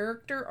like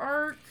character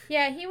arc.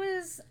 Yeah, he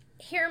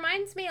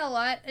reminds me a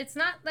lot. It's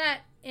not that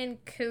in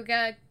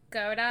Kuga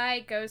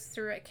Godai goes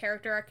through a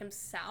character arc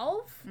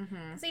himself.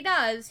 Because he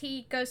does.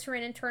 He goes through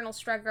an internal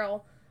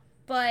struggle.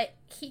 But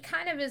he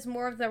kind of is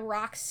more of the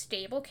rock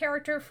stable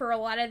character for a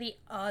lot of the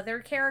other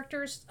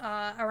characters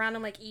around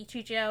him, like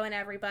Ichijo and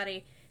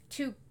everybody,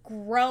 to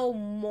grow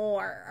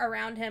more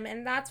around him.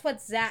 And that's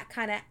what Zack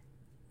kind of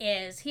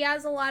is. He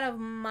has a lot of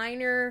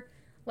minor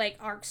like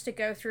arcs to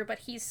go through, but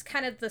he's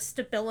kind of the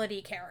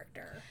stability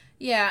character.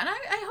 Yeah, and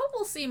I hope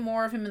we'll see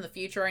more of him in the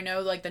future. I know,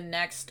 like, the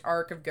next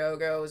arc of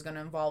Go-Go is going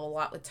to involve a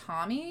lot with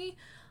Tommy.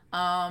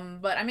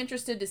 But I'm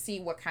interested to see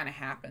what kind of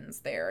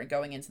happens there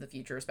going into the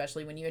future,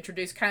 especially when you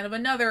introduce kind of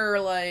another,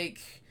 like,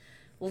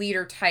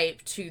 leader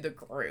type to the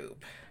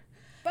group.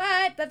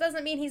 But that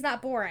doesn't mean he's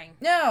not boring.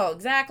 No,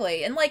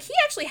 exactly. And, like, he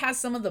actually has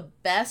some of the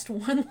best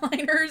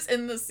one-liners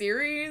in the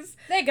series.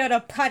 They go to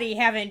putty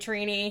heaven,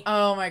 Trini.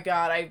 Oh my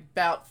god, I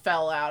about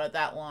fell out at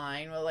that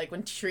line. Like,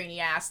 when Trini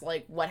asked,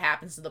 like, what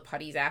happens to the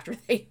putties after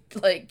they,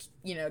 like,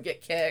 you know,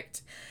 get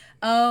kicked.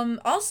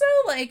 Also,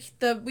 like,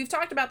 we've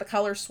talked about the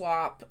color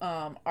swap,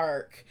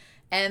 arc.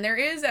 And there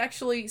is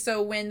actually,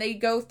 so when they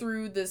go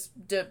through this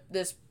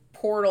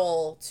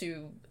portal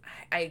to,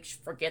 I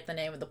forget the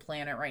name of the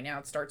planet right now.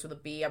 It starts with a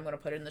B. I'm going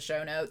to put it in the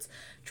show notes.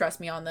 Trust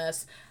me on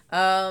this.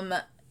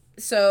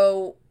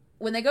 So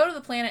when they go to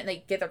the planet and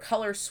they get their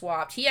colors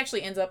swapped, he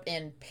actually ends up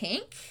in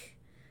pink.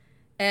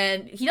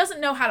 And he doesn't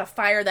know how to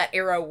fire that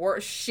arrow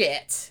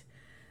shit.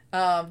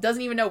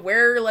 Doesn't even know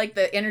where, like,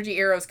 the energy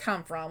arrows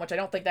come from, which I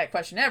don't think that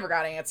question ever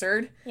got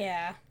answered.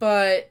 Yeah.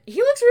 But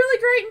he looks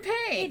really great in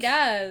pink. He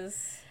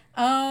does.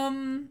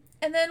 And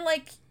then,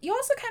 like, you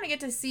also kind of get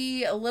to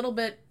see a little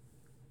bit.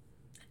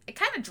 It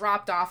kind of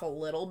dropped off a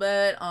little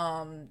bit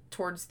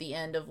towards the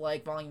end of,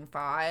 like, Volume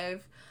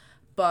 5.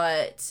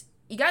 But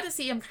you got to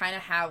see him kind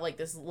of have, like,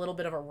 this little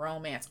bit of a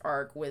romance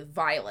arc with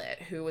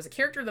Violet, who was a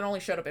character that only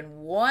showed up in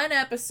one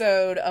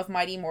episode of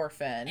Mighty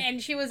Morphin.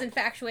 And she was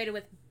infatuated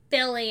with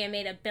Billy and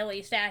made a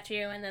Billy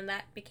statue, and then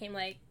that became,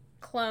 like,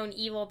 clone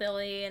evil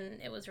Billy, and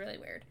it was really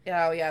weird.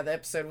 Oh, yeah, the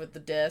episode with the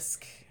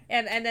disc.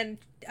 And then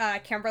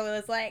Kimberly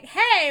was like,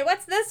 hey,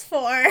 what's this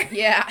for?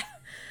 Yeah.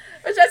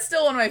 Which that's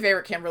still one of my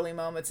favorite Kimberly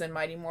moments in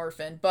Mighty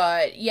Morphin.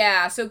 But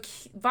yeah, so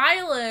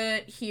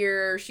Violet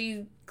here,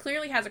 she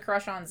clearly has a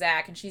crush on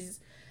Zack, and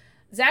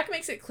Zack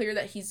makes it clear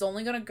that he's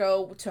only going to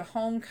go to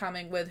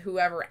homecoming with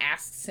whoever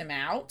asks him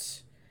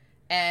out.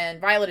 And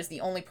Violet is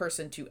the only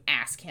person to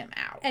ask him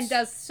out. And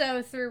does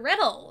so through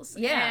riddles.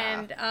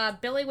 Yeah.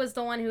 And Billy was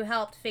the one who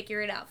helped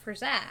figure it out for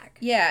Zack.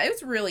 Yeah, it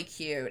was really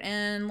cute.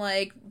 And,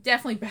 like,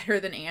 definitely better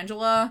than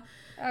Angela.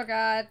 Oh,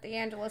 God, the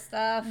Angela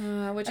stuff.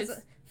 Which is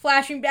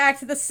flashing back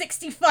to the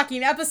 60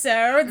 fucking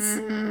episodes.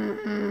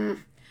 Mm-hmm.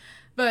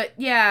 But,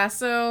 yeah,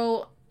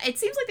 so it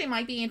seems like they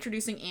might be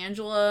introducing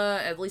Angela,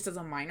 at least as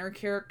a minor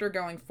character,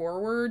 going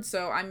forward.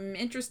 So I'm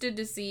interested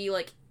to see,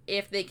 like,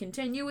 if they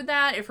continue with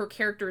that, if her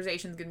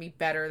characterization is going to be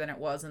better than it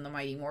was in the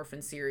Mighty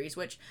Morphin series,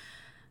 which,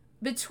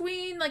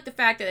 between, like, the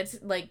fact that it's,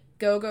 like,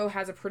 Go-Go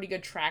has a pretty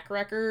good track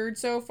record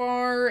so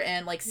far,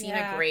 and, like,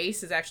 Sina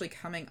Grace is actually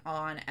coming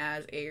on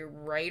as a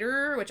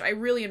writer, which I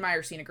really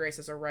admire Sina Grace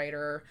as a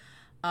writer,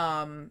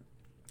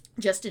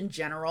 just in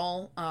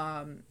general,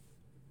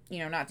 you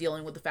know, not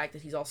dealing with the fact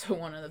that he's also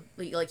one of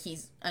the, like,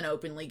 he's an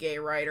openly gay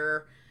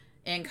writer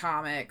in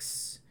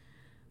comics.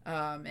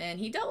 And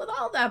he dealt with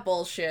all that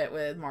bullshit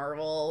with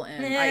Marvel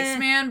and Eh.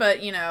 Iceman,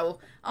 but, you know,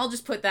 I'll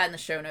just put that in the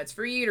show notes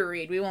for you to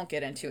read. We won't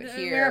get into it We're a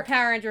here.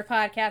 Power Ranger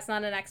podcast,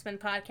 not an X-Men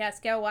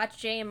podcast. Go watch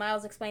Jay and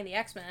Miles explain the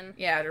X-Men.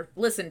 Yeah, or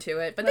listen to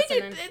it. But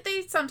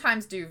they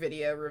sometimes do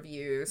video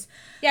reviews.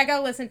 Yeah,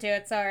 go listen to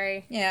it.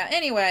 Sorry. Yeah,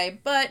 anyway,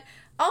 but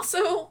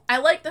also, I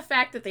like the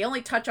fact that they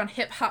only touch on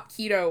hip-hop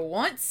keto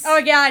once.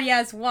 Oh god,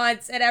 yes,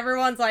 once, and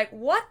everyone's like,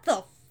 "What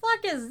the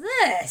fuck is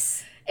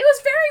this?" It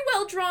was very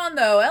well drawn,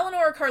 though.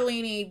 Eleanor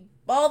Carlini,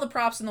 all the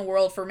props in the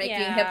world for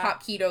making Yeah.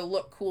 hip-hop keto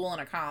look cool in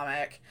a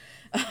comic.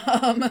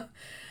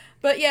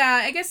 But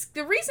yeah, I guess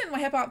the reason why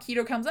hip-hop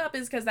keto comes up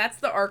is because that's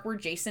the arc where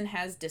Jason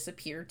has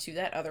disappeared to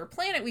that other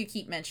planet we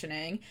keep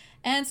mentioning.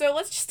 And so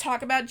let's just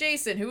talk about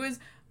Jason, who is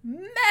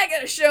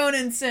mega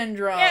shonen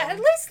syndrome. Yeah, at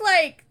least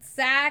like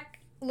Zach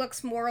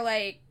looks more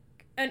like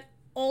an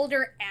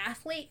older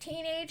athlete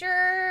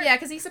teenager. Yeah,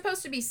 because he's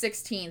supposed to be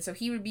 16, so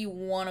he would be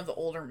one of the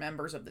older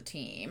members of the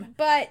team.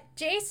 But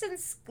Jason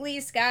Lee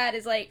Scott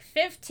is like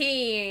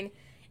 15,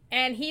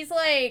 and he's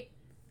like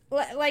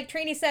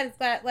Trini said, it's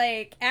got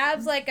like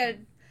abs like a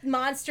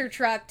monster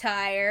truck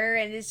tire,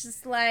 and it's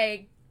just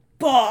like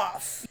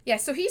buff. Yeah,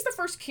 so he's the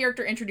first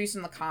character introduced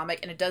in the comic,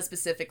 and it does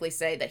specifically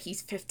say that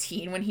he's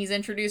 15 when he's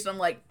introduced. I'm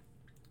like,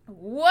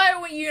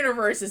 what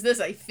universe is this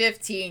a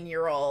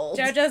 15-year-old?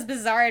 JoJo's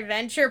Bizarre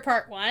Adventure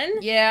Part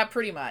 1? Yeah,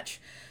 pretty much.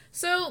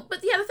 So, but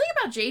yeah, the thing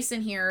about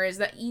Jason here is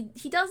that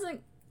he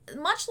doesn't,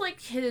 much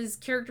like his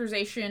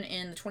characterization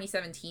in the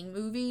 2017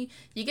 movie,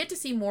 you get to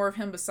see more of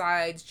him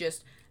besides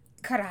just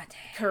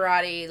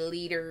karate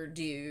leader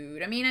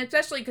dude. I mean,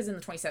 especially because in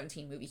the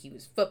 2017 movie he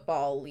was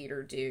football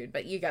leader dude,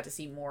 but you got to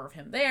see more of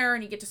him there,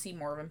 and you get to see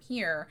more of him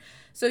here.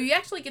 So you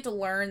actually get to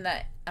learn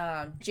that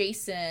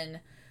Jason,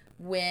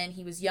 when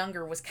he was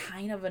younger, was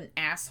kind of an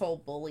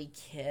asshole bully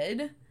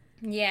kid.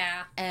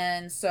 Yeah.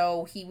 And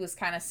so he was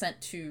kind of sent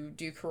to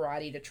do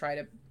karate to try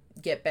to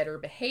get better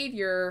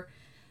behavior.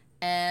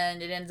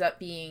 And it ends up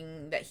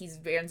being that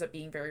ends up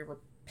being very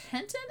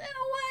repentant in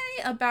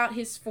a way about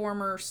his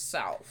former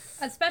self.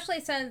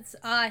 Especially since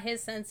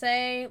his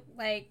sensei,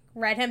 like,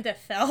 read him to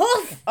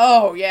filth.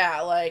 Oh,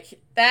 yeah. Like,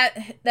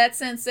 that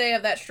sensei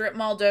of that strip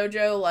mall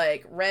dojo,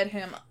 like, read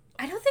him.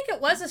 I don't think it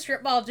was a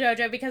strip mall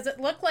JoJo because it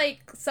looked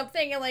like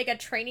something like a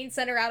training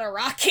center out of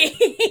Rocky.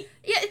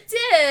 Yeah, it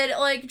did.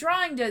 Like,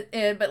 drawing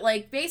it, but,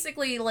 like,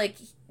 basically, like,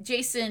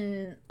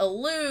 Jason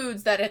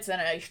alludes that it's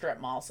in a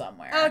strip mall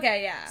somewhere.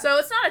 Okay, yeah. So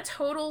it's not a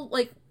total,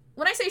 like,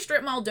 when I say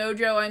strip mall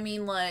dojo, I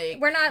mean, like...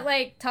 We're not,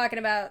 like, talking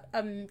about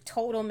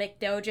total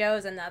McDojo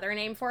is another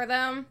name for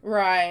them.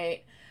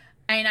 Right.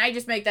 I mean, I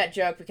just make that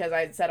joke because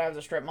I said I was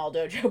a strip mall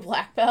dojo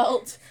black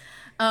belt.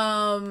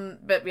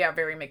 But yeah,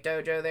 very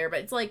McDojo there. But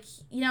it's like,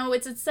 you know,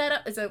 it's a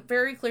setup. It's a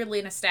very clearly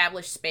an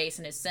established space,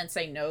 and his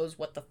sensei knows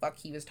what the fuck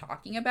he was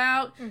talking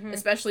about. Mm-hmm.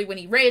 Especially when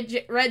he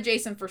read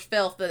Jason for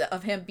Filth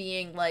of him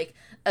being like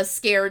a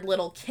scared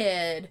little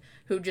kid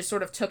who just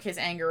sort of took his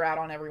anger out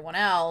on everyone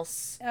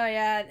else. Oh,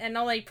 yeah, and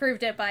only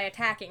proved it by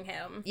attacking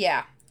him.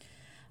 Yeah.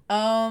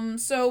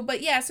 So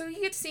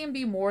you get to see him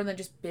be more than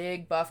just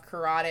big buff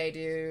karate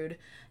dude.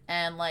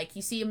 And, like,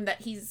 you see him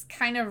that he's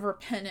kind of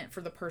repentant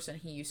for the person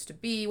he used to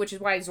be, which is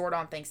why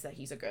Zordon thinks that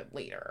he's a good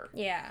leader.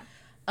 Yeah.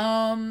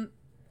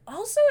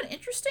 Also, an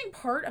interesting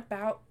part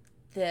about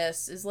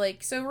this is,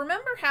 like, so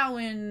remember how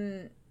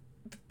in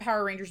the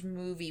Power Rangers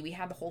movie we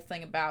had the whole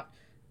thing about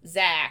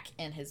Zach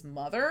and his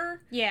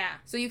mother? Yeah.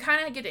 So you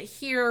kind of get it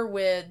here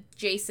with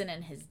Jason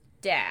and his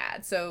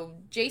dad. So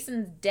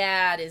Jason's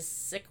dad is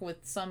sick with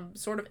some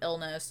sort of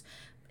illness.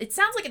 It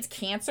sounds like it's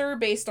cancer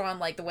based on,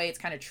 like, the way it's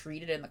kind of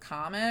treated in the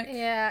comic.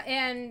 Yeah,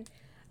 and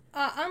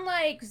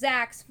unlike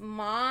Zach's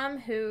mom,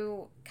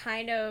 who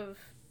kind of,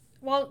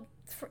 well,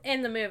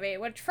 in the movie,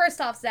 which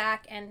first off,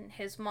 Zach and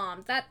his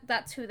mom,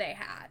 that's who they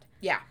had.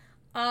 Yeah.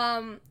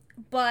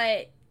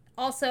 But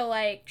also,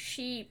 like,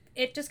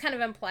 it just kind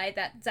of implied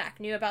that Zach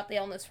knew about the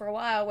illness for a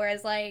while,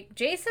 whereas, like,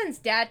 Jason's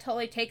dad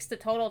totally takes the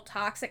total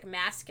toxic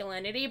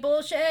masculinity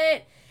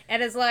bullshit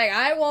and is like,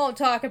 I won't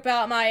talk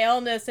about my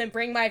illness and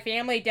bring my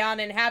family down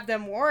and have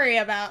them worry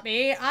about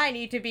me. I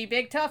need to be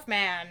big tough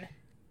man.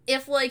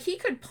 If, like, he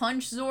could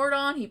punch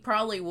Zordon, he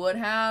probably would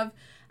have.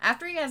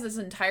 After he has this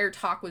entire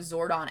talk with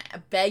Zordon,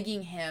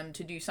 begging him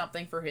to do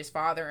something for his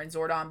father, and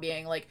Zordon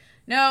being like,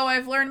 no,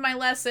 I've learned my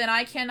lesson.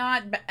 I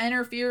cannot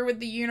interfere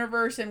with the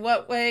universe in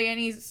what way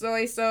any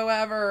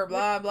soever,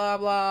 blah, blah,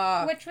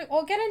 blah. Which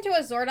we'll get into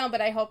a Zordon,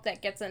 but I hope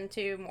that gets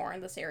into more in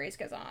the series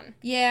goes on.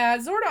 Yeah,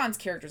 Zordon's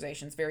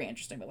characterization is very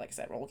interesting, but like I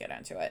said, we'll get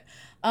into it.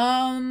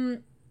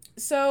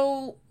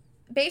 So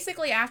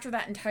basically after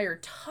that entire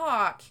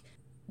talk,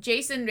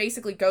 Jason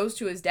basically goes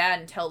to his dad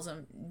and tells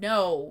him,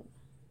 no,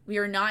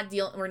 we're not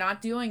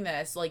doing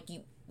this.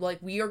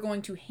 We are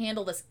going to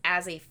handle this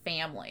as a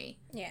family.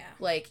 Yeah.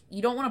 Like,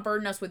 you don't want to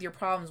burden us with your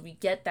problems. We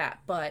get that,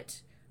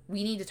 but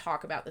we need to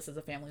talk about this as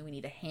a family. We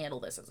need to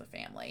handle this as a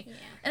family. Yeah.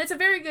 And it's a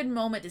very good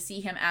moment to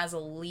see him as a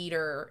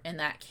leader in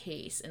that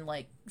case and,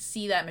 like,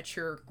 see that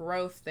mature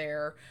growth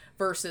there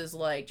versus,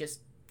 like, just,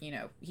 you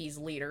know, he's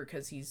leader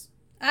because he's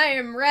I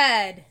am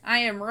red. I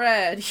am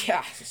red.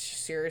 Yeah,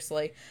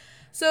 seriously.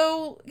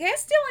 So,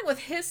 Gas dealing with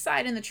his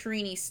side in the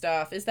Trini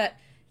stuff is that,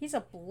 He's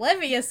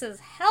oblivious as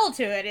hell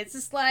to it. It's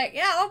just like,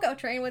 yeah, I'll go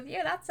train with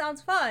you. That sounds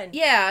fun.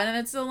 yeah, and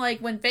it's like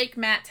when fake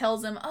Matt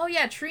tells him, oh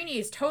yeah, Trini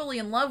is totally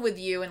in love with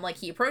you, and like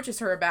he approaches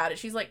her about it,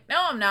 she's like,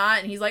 no, I'm not,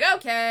 and he's like,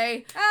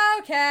 okay.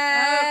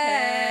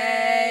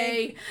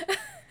 Okay.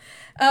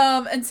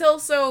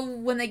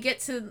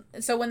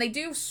 When they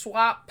do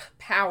swap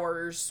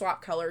powers,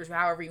 swap colors,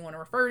 however you want to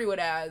refer to it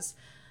as,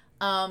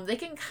 they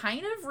can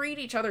kind of read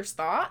each other's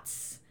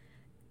thoughts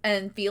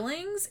and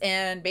feelings,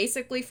 and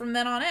basically from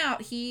then on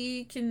out,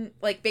 he can,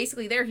 like,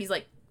 basically there, he's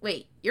like,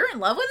 wait, you're in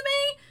love with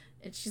me?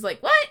 And she's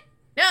like, what?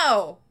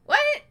 No.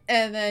 What?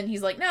 And then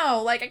he's like,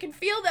 no, like, I can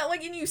feel that,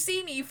 like, when you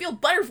see me, you feel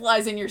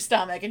butterflies in your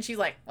stomach. And she's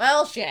like,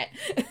 well, shit.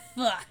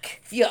 Fuck.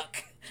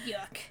 Yuck.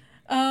 Yuck.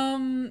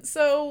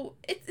 So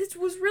it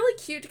was really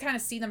cute to kind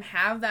of see them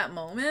have that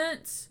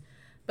moment,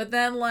 but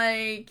then,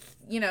 like,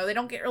 you know, they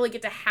don't really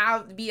get to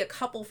be a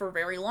couple for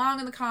very long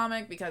in the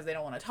comic because they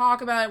don't want to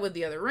talk about it with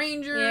the other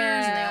Rangers,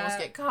 and they almost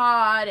get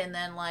caught, and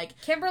then,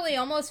 like, Kimberly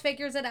almost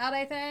figures it out,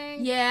 I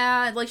think.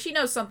 yeah, like, she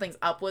knows something's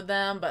up with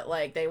them, but,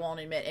 like, they won't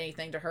admit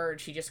anything to her,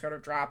 and she just sort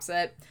of drops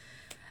it.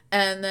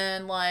 And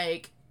then,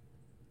 like,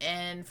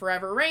 in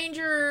Forever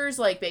Rangers,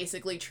 like,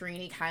 basically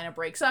Trini kind of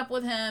breaks up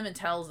with him and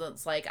tells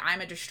us, like,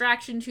 I'm a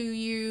distraction to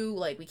you,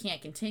 like, we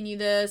can't continue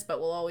this, but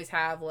we'll always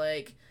have,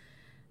 like,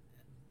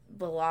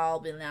 blah,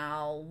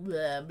 blah,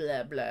 blah,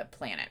 blah, blah,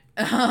 planet.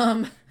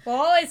 We'll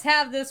always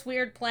have this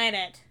weird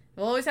planet.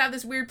 We'll always have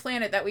this weird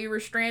planet that we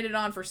were stranded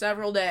on for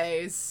several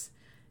days,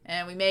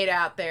 and we made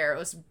out there. It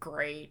was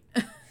great.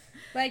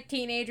 Like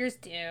teenagers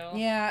do.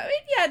 Yeah, I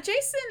mean, yeah,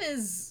 Jason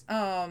is,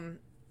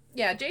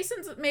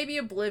 Jason's maybe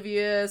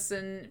oblivious,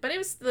 but it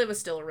was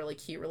still a really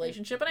cute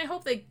relationship, and I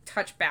hope they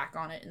touch back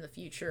on it in the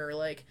future,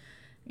 like,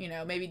 you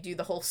know, maybe do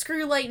the whole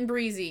screw Light and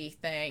Breezy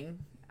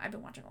thing. I've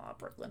been watching a lot of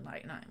Brooklyn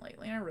Nine-Nine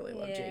lately, and I really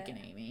love Jake and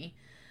Amy.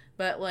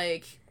 But,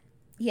 like,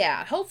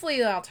 yeah, hopefully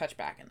they'll touch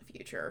back in the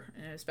future,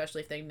 and especially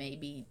if they may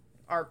be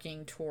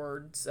arcing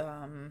towards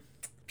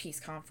Peace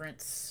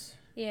Conference.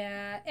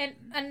 Yeah, and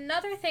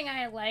another thing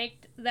I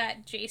liked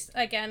that Jason,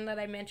 again, that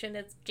I mentioned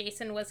is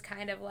Jason was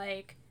kind of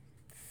like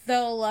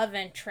the love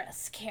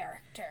interest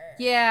character.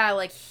 Yeah,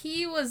 like,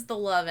 he was the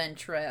love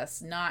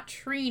interest, not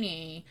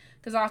Trini,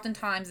 because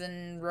oftentimes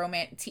in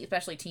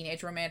especially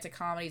teenage romantic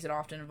comedies, it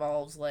often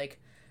involves, like,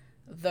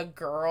 the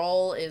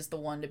girl is the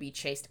one to be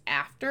chased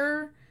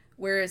after,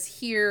 whereas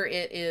here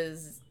it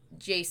is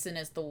Jason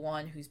is the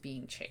one who's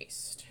being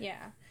chased.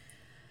 Yeah.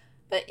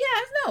 But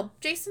yeah, no,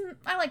 Jason,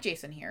 I like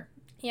Jason here.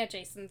 Yeah,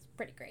 Jason's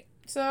pretty great.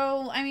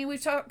 So, I mean,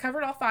 we've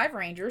covered all 5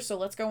 Rangers, so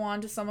let's go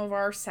on to some of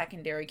our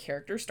secondary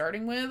characters,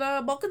 starting with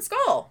Bulk and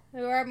Skull.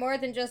 Who are more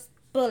than just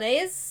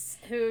bullies,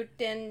 who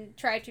then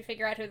try to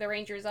figure out who the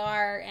Rangers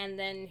are, and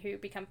then who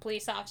become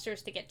police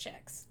officers to get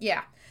checks.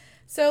 Yeah.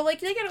 So, like,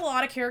 they get a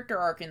lot of character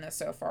arc in this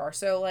so far.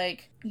 So,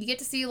 like, you get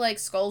to see, like,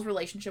 Skull's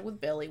relationship with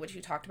Billy, which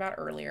you talked about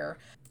earlier.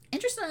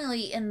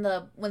 Interestingly, in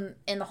the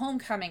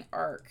Homecoming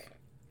arc,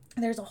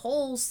 there's a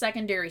whole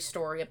secondary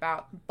story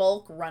about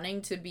Bulk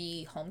running to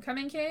be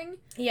Homecoming King.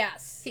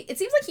 Yes. It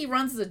seems like he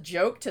runs as a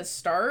joke to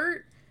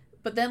start,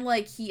 but then,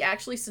 like, he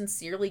actually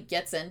sincerely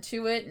gets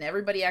into it, and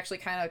everybody actually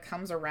kind of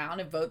comes around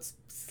and votes.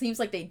 Seems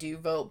like they do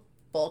vote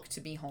Bulk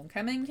to be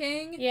Homecoming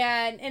King.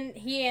 Yeah, and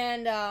he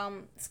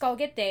and Skull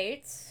get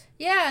dates.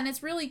 Yeah, and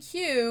it's really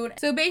cute.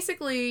 So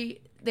basically,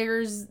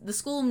 there's the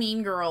school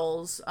Mean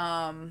Girls.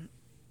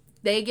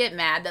 They get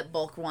mad that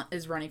Bulk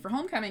is running for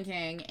Homecoming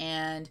King,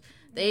 and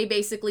they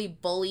basically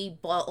bully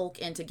Bulk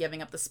into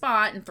giving up the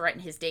spot and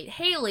threaten his date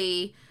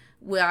Haley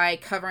by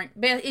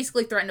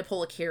basically threaten to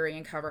pull a Carrie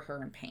and cover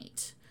her in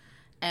paint.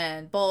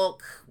 And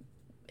Bulk,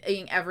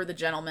 being ever the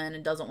gentleman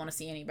and doesn't want to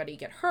see anybody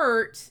get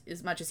hurt,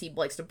 as much as he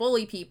likes to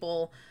bully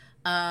people,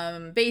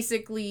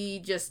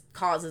 basically just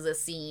causes a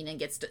scene and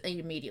gets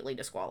immediately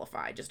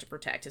disqualified just to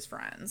protect his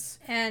friends.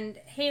 And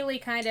Haley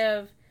kind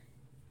of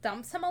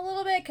dumps him a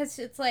little bit because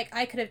it's like,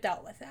 I could have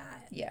dealt with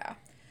that. Yeah.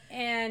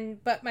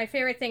 But my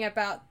favorite thing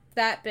about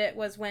that bit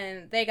was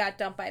when they got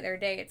dumped by their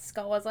dates.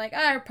 Skull was like,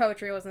 her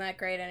poetry wasn't that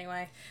great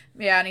anyway.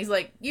 Yeah, and he's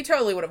like, you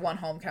totally would have won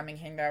Homecoming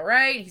King though,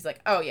 right? He's like,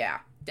 oh yeah,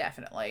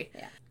 definitely.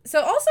 Yeah. So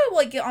also,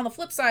 like, on the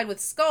flip side with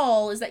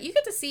Skull is that you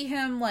get to see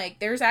him, like,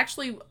 there's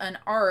actually an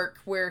arc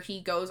where he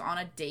goes on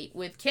a date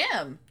with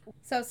Kim.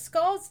 So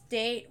Skull's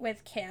date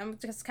with Kim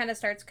just kind of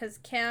starts because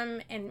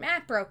Kim and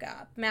Matt broke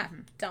up. Matt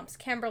dumps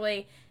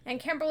Kimberly, and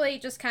Kimberly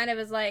just kind of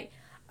is like,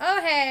 oh,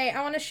 hey,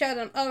 I want to show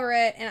them over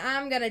it, and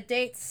I'm going to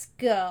date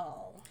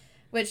Skull.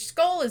 Which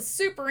Skull is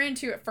super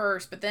into at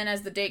first, but then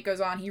as the date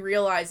goes on, he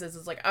realizes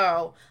it's like,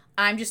 oh,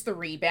 I'm just the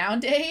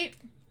rebound date.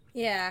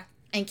 Yeah.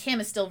 And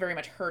Kim is still very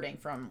much hurting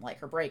from,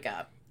 like, her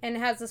breakup. And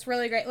has this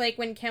really great, like,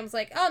 when Kim's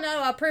like, oh,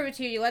 no, I'll prove it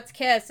to you, let's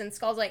kiss. And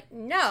Skull's like,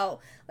 no.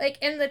 Like,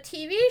 in the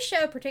TV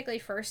show, particularly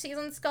first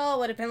season Skull,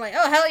 would have been like,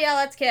 oh, hell yeah,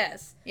 let's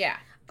kiss. Yeah.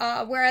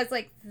 Whereas,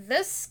 like,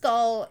 this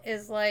Skull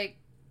is like,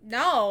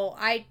 no,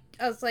 I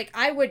was like,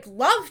 I would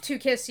love to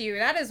kiss you.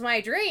 That is my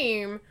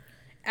dream.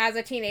 as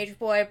a teenage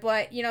boy,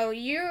 but you know,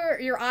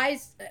 your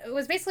eyes, it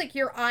was basically like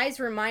your eyes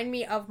remind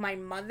me of my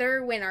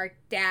mother when our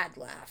dad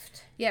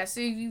left. Yeah,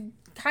 so you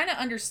kind of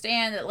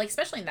understand that, like,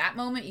 especially in that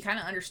moment, you kind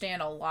of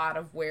understand a lot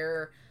of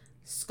where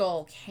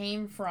Skull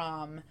came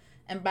from,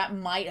 and that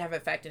might have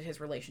affected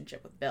his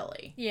relationship with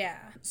Billy. Yeah.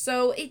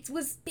 So it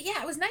was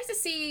nice to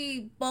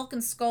see Bulk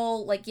and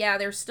Skull, like, yeah,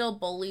 they're still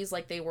bullies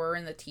like they were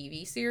in the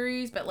TV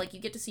series, but, like, you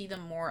get to see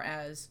them more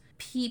as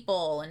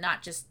people and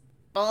not just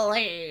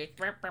bullies.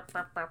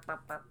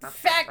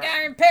 Fat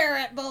guy and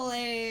parrot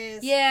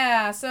bullies.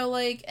 Yeah, so,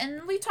 like,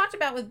 and we talked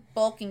about with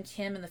Bulk and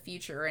Kim in the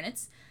future, and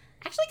it's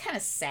actually kind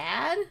of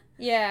sad.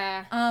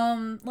 Yeah.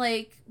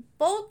 Like,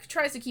 Bulk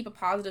tries to keep a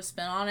positive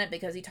spin on it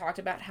because he talked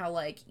about how,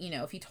 like, you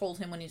know, if he told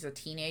him when he was a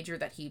teenager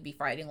that he'd be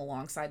fighting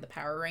alongside the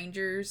Power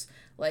Rangers,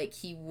 like,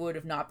 he would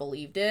have not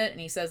believed it.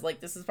 And he says, like,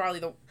 this is probably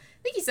I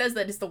think he says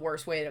that it's the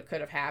worst way it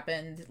could have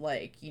happened,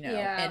 like, you know,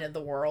 end of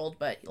the world,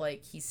 but,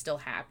 like, he's still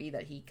happy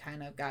that he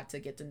kind of got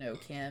to know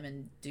Kim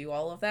and do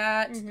all of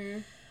that. Mm-hmm.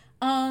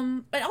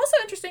 But also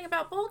interesting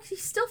about Bulk,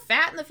 he's still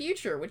fat in the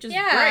future, which is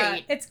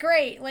great. It's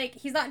great. Like,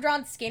 he's not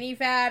drawn skinny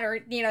fat, or,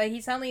 you know, he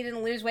suddenly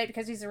didn't lose weight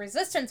because he's a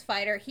resistance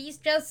fighter. He's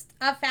just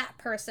a fat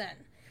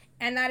person.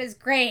 And that is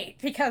great,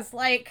 because,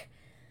 like,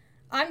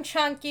 I'm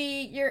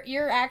chunky,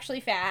 you're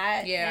actually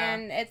fat. Yeah.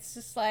 And it's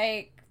just,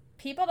 like,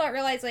 people don't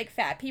realize, like,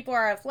 fat people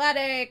are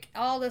athletic,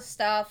 all this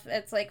stuff.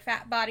 It's, like,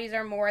 fat bodies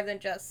are more than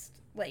just,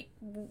 like,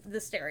 the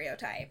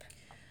stereotype.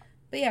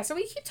 But yeah, so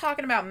we keep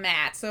talking about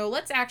Matt, so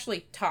let's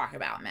actually talk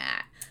about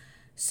Matt.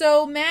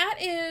 So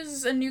Matt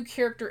is a new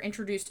character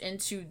introduced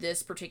into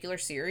this particular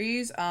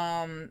series.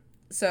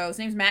 So his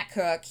name's Matt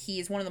Cook.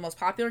 He's one of the most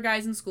popular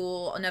guys in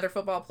school, another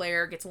football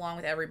player, gets along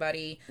with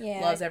everybody,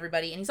 loves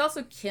everybody, and he's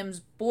also Kim's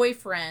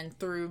boyfriend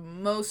through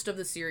most of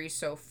the series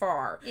so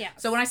far. Yeah.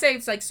 So when I say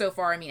it's like so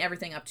far, I mean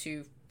everything up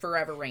to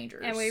Forever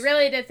Rangers. And we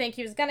really did think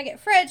he was gonna get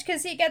Fridge,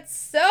 because he gets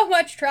so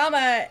much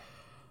trauma,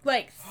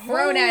 like,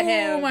 thrown at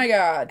him. Oh my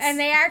god. And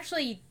they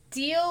actually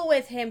deal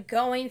with him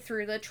going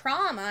through the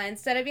trauma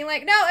instead of being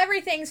like, no,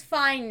 everything's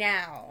fine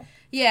now.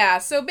 Yeah,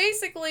 so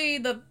basically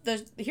the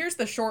here's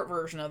the short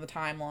version of the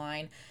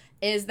timeline,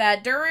 is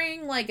that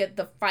during, like,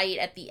 the fight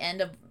at the end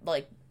of,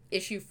 like,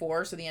 issue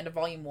 4, so the end of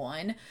volume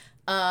 1,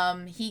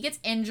 he gets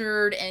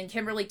injured, and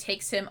Kimberly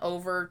takes him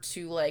over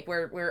to, like,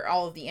 where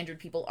all of the injured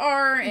people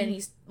are, and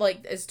he's,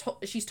 like,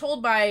 she's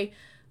told by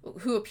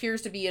who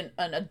appears to be an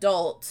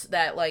adult,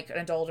 that, like, an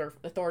adult or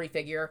authority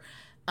figure,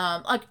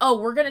 like, oh,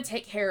 we're gonna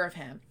take care of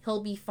him.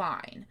 He'll be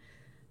fine.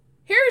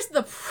 Here's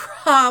the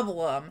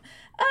problem.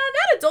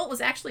 That adult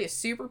was actually a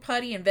super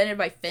putty invented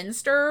by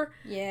Finster.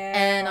 Yeah.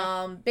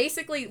 And,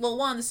 basically, well,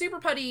 the super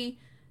putty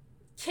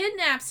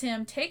kidnaps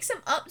him, takes him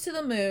up to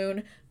the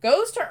moon,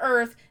 goes to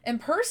Earth,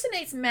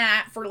 impersonates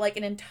Matt for, like,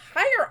 an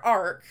entire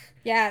arc.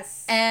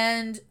 Yes.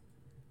 And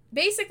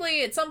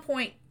basically, at some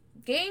point,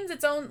 gains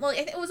its own, well,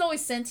 it was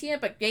always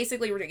sentient, but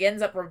basically it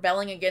ends up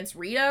rebelling against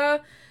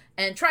Rita,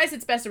 and tries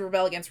its best to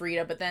rebel against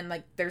Rita, but then,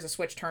 like, there's a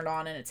switch turned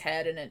on in its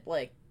head, and it,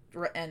 like,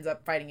 ends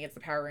up fighting against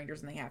the Power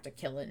Rangers, and they have to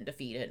kill it and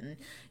defeat it, and,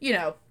 you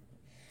know,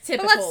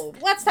 typical.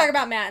 But let's talk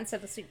about Matt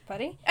instead of Super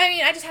Putty. I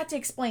mean, I just had to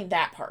explain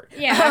that part.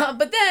 Yeah.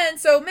 But then,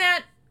 so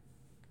Matt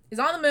is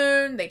on the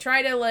moon, they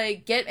try to,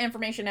 like, get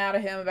information out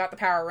of him about the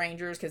Power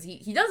Rangers, because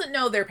he doesn't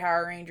know they're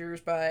Power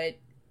Rangers, but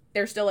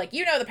they're still like,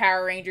 you know the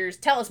Power Rangers,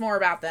 tell us more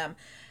about them.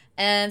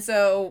 And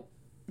so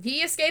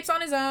he escapes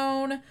on his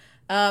own,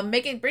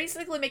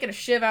 basically making a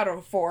shiv out of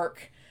a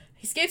fork.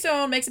 He escapes his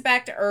own, makes it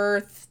back to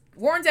Earth,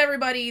 warns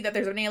everybody that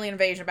there's an alien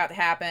invasion about to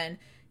happen.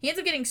 He ends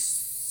up getting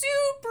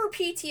super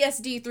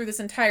PTSD through this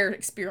entire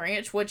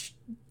experience, which,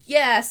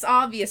 yes,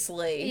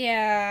 obviously.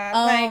 Yeah,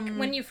 like,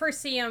 when you first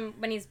see him,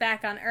 when he's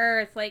back on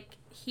Earth, like,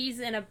 he's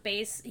in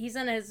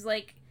his,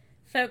 like,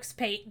 folks'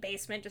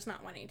 basement, just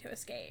not wanting to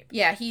escape.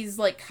 Yeah, he's,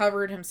 like,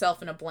 covered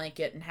himself in a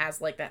blanket and has,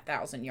 like, that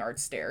 1,000-yard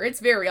stare. It's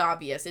very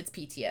obvious. It's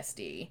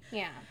PTSD.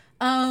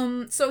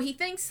 Yeah. So he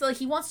thinks, like,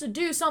 he wants to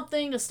do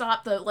something to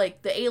stop the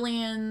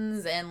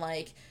aliens, and,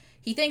 like,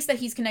 he thinks that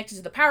he's connected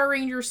to the Power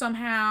Rangers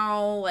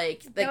somehow,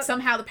 like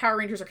somehow the Power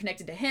Rangers are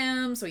connected to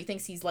him, so he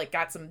thinks he's, like,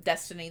 got some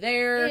destiny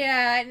there.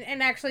 Yeah,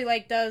 and actually,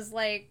 like, does,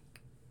 like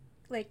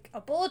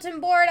a bulletin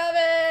board of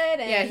it.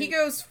 And... yeah, he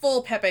goes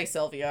full Pepe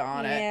Sylvia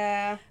on it.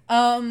 Yeah.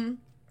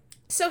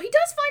 So he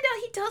does find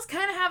out he does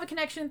kind of have a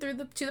connection to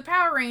the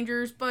Power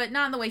Rangers, but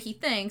not in the way he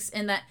thinks,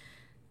 in that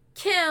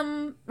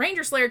Kim,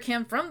 Ranger Slayer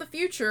Kim from the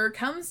future,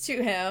 comes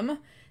to him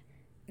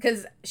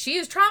because she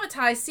is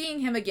traumatized seeing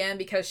him again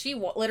because she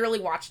literally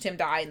watched him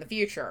die in the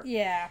future.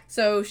 Yeah.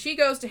 So she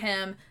goes to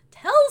him,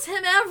 tells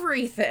him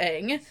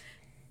everything,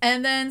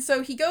 and then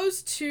so he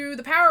goes to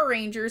the Power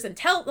Rangers and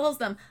tells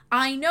them,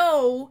 I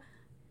know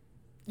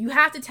you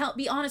have to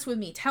be honest with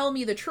me, tell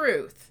me the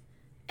truth.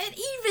 And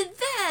even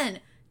then,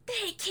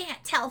 they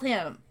can't tell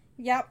him.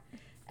 Yep.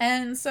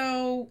 And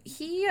so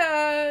he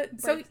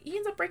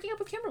ends up breaking up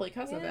with Kimberly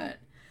because of it.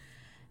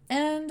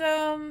 And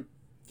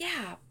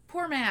yeah,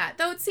 poor Matt.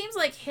 Though it seems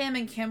like him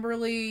and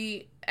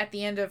Kimberly at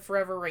the end of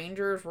Forever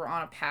Rangers were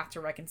on a path to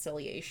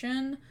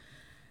reconciliation.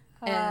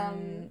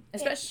 And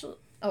especially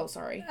Oh,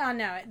 sorry. Oh,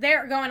 no.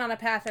 They're going on a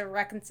path of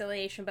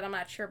reconciliation, but I'm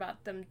not sure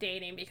about them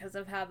dating because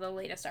of how the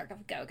latest arc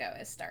of Go-Go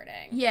is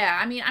starting. Yeah,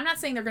 I mean, I'm not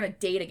saying they're going to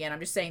date again. I'm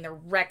just saying they're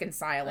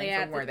reconciling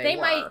from where they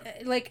were.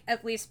 might, like,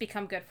 at least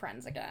become good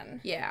friends again.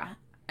 Yeah.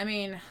 I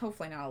mean,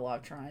 hopefully not a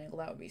love triangle.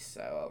 That would be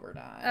so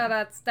overdone. Oh,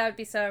 that would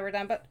be so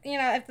overdone. But, you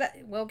know,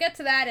 we'll get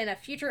to that in a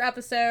future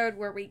episode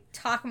where we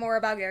talk more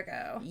about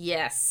Go-Go.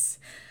 Yes.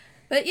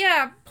 But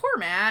yeah, poor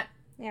Matt.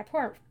 Yeah,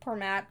 poor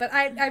Matt. But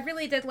I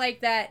really did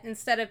like that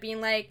instead of being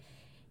like,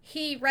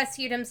 he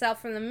rescued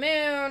himself from the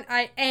moon.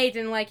 I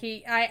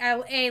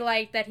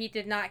liked that he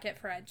did not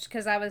get fridged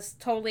because I was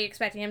totally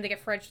expecting him to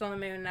get fridged on the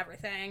moon and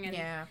everything,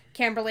 and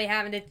Kimberly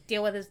having to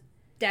deal with his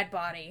dead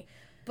body.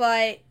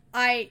 But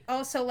I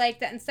also like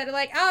that instead of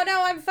like, oh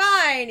no, I'm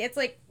fine. It's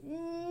like,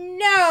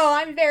 no,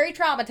 I'm very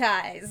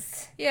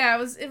traumatized. Yeah,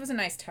 it was a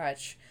nice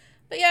touch.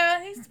 But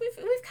yeah,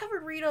 we've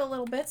covered Rita a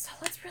little bit, so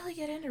let's really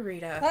get into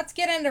Rita. Let's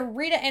get into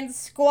Rita and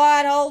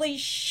Squad. Holy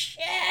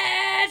shit,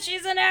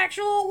 she's an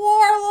actual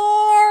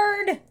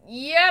warlord.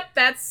 Yep,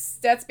 that's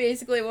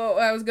basically what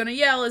I was gonna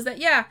yell. Is that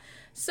yeah?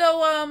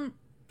 So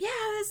yeah,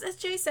 as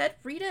Jay said,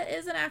 Rita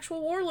is an actual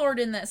warlord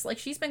in this. Like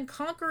she's been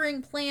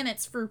conquering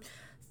planets for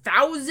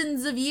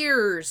thousands of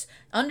years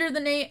under the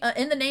name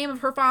in the name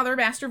of her father,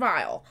 Master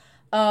Vile.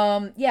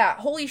 Yeah,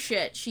 holy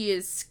shit, she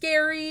is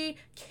scary,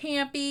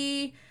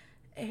 campy.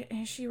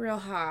 Is she real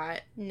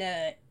hot?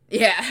 Nut.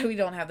 Yeah, we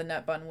don't have the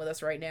nut button with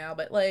us right now,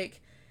 but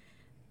like,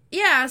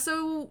 yeah,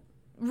 so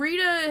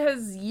Rita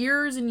has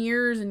years and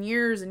years and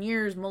years and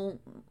years, no,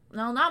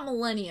 not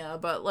millennia,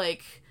 but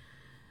like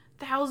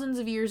thousands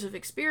of years of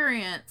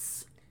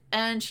experience.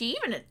 And she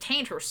even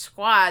attained her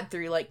squad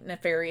through like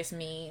nefarious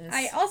means.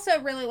 I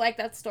also really like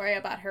that story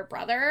about her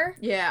brother.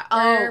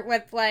 Yeah.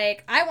 With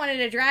like, I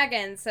wanted a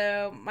dragon,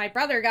 so my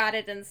brother got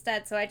it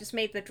instead, so I just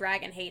made the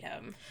dragon hate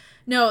him.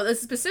 No, the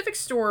specific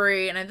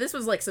story, and this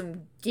was like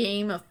some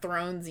Game of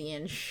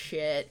Thronesian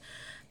shit.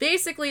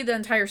 Basically, the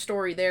entire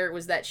story there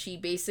was that she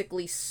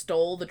basically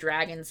stole the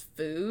dragon's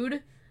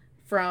food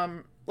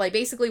from, like,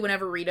 basically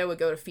whenever Rita would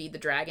go to feed the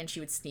dragon,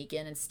 she would sneak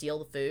in and steal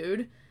the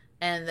food.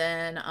 And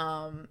then,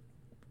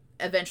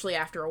 eventually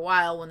after a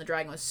while, when the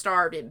dragon was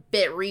starved, it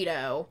bit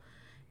Rito.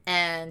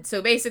 And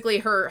so basically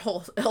her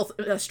whole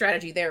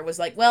strategy there was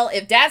like, well,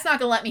 if Dad's not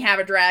gonna let me have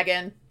a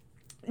dragon,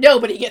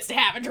 nobody gets to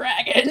have a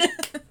dragon.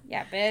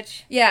 Yeah,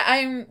 bitch.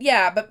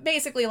 Yeah, but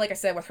basically, like I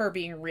said, with her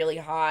being really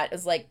hot,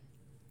 is like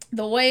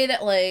the way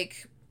that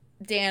like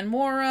Dan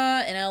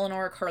Mora and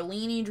Eleanor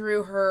Carlini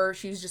drew her,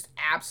 she's just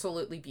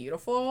absolutely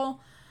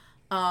beautiful.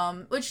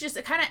 Which just,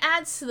 it kind of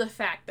adds to the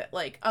fact that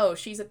like, oh,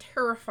 she's a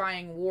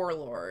terrifying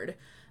warlord.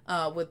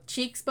 With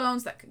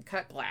cheekbones that can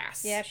cut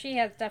glass. Yeah, she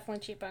has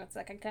definitely cheekbones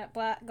that can cut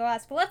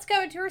glass. But let's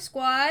go into her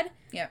squad.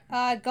 Yeah.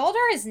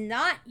 Goldar is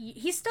not...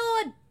 He's still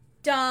a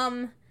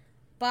dumb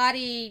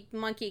body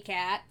monkey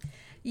cat.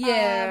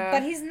 Yeah.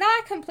 But he's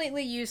not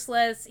completely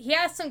useless. He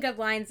has some good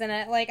lines in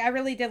it. Like, I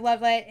really did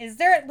love it. Is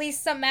there at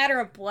least some matter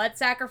of blood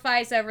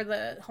sacrifice over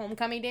the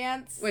homecoming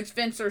dance? Which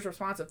Finster's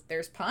response of,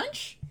 there's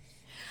punch?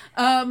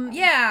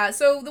 Yeah,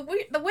 so the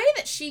way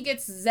that she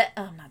gets Zed...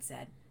 Oh, not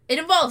Zed. It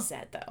involves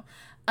Zed, though.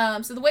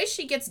 So the way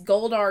she gets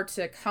Goldar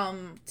to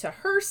come to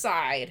her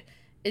side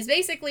is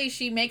basically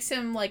she makes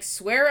him, like,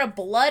 swear a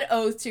blood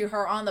oath to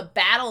her on the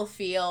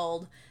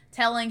battlefield,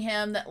 telling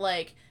him that,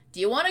 like,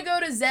 do you want to go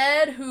to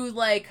Zed, who,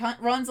 like,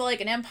 runs,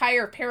 like, an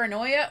empire of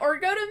paranoia, or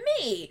go to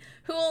me,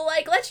 who will,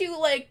 like, let you,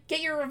 like,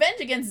 get your revenge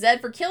against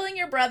Zed for killing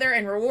your brother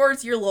and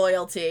rewards your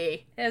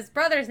loyalty? His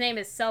brother's name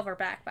is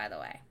Silverback, by the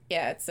way.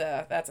 Yeah, that's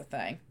a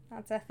thing.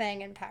 That's a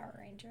thing in Power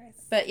Rangers.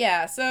 But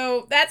yeah,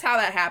 so that's how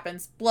that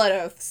happens. Blood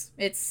oaths.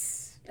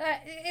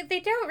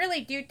 They don't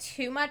really do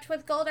too much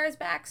with Goldar's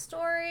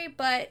backstory,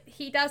 but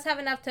he does have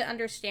enough to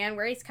understand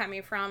where he's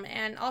coming from,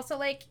 and also,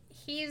 like,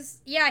 he's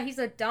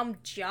a dumb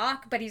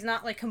jock, but he's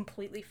not, like,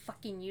 completely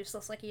fucking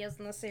useless like he is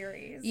in the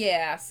series.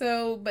 Yeah,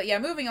 so, but yeah,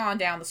 moving on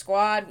down the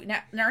squad.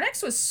 Now our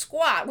next was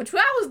Squat, which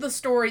that was the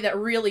story that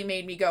really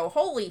made me go,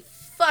 holy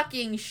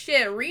fucking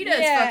shit, Rita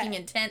is fucking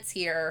intense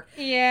here.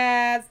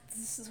 Yeah,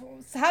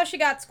 how she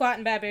got Squat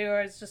and Babu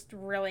is just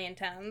really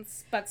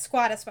intense, but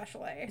Squat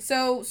especially.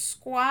 So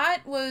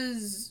Squat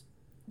has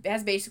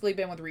basically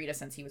been with Rita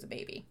since he was a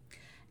baby.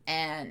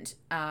 And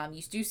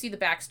you do see the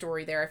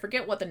backstory there. I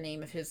forget what the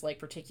name of his like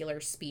particular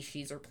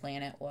species or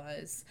planet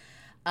was.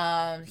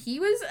 He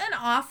was an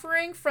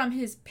offering from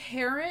his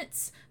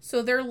parents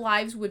so their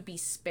lives would be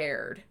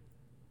spared.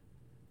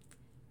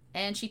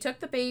 And she took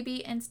the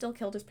baby and still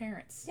killed his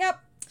parents. Yep.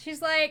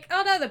 She's like,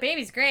 oh no, the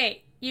baby's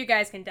great. You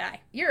guys can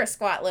die. You're a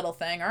squat little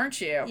thing, aren't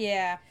you?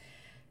 Yeah.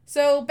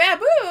 So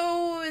Babu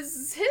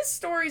his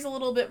story's a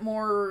little bit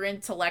more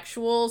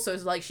intellectual. So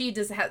it's like she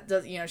does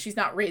she's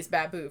not raised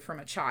Babu from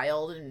a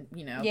child, and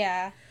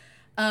Yeah.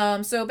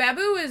 So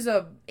Babu is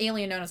a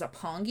alien known as a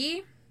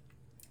Pongi,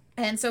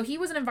 and so he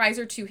was an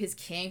advisor to his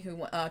king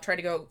who tried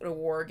to go to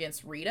war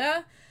against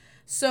Rita.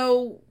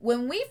 So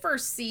when we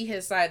first see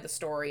his side of the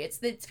story, it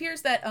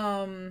appears that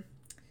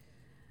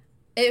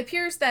It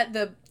appears that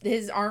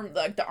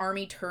the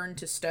army turned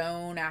to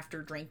stone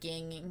after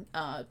drinking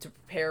to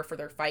prepare for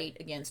their fight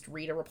against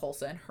Rita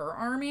Repulsa and her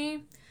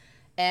army.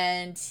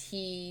 And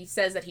he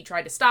says that he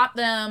tried to stop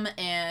them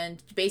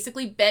and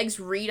basically begs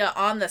Rita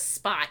on the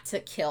spot to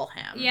kill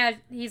him. Yeah,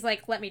 he's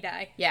like, let me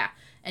die. Yeah.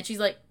 And she's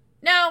like,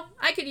 no,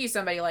 I could use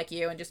somebody like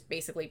you, and just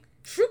basically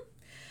shoop.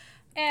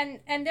 And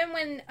then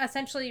when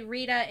essentially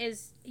Rita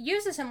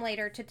uses him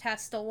later to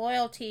test the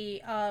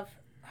loyalty of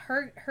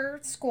her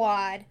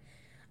squad,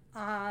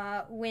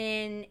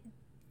 when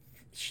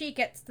she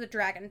gets the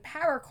dragon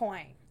power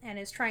coin and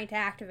is trying to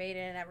activate it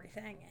and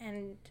everything.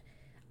 And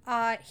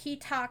he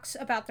talks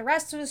about the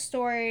rest of his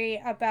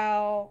story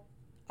about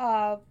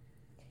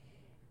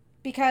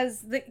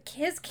because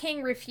his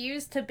king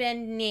refused to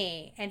bend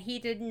knee, and he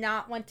did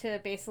not want to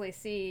basically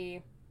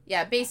see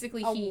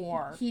basically a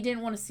war. He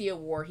didn't want to see a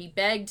war. He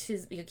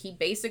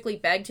basically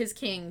begged his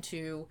king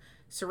to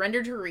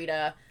surrender to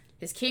Rita.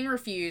 His king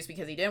refused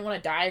because he didn't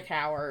want to die a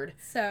coward.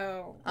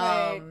 So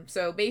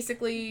so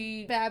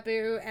basically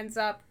Babu ends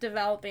up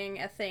developing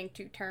a thing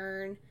to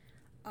turn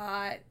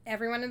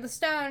everyone in the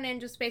stone,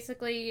 and just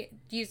basically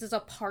uses a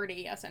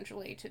party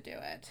essentially to do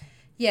it.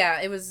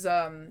 Yeah, it was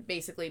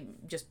basically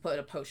just put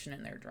a potion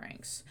in their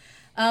drinks.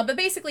 But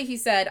basically he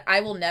said,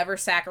 I will never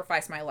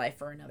sacrifice my life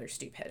for another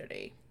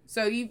stupidity.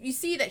 So you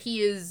see that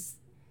he is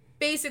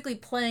basically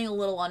playing a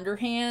little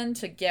underhand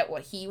to get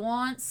what he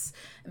wants.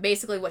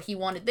 Basically what he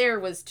wanted there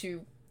was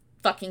to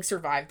fucking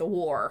survive the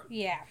war.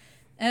 Yeah.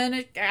 And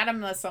it got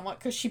him a somewhat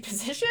cushy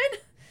position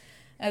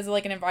as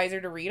like an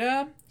advisor to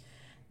Rita.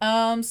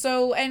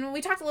 And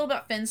we talked a little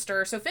about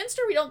Finster. So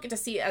Finster we don't get to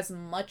see as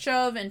much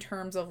of in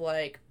terms of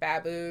like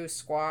Babu,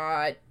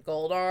 Squat,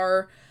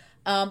 Goldar.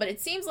 But it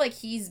seems like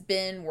he's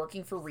been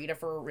working for Rita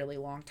for a really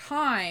long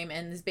time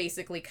and is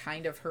basically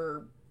kind of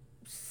her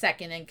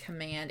second in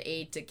command,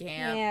 aide to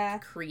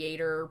camp,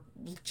 creator,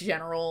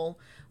 general,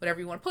 whatever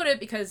you want to put it,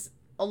 because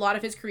a lot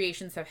of his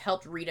creations have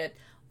helped Rita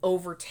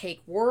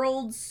overtake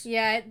worlds.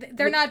 Yeah,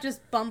 they're not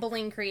just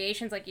bumbling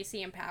creations like you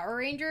see in Power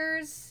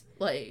Rangers.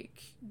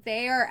 Like,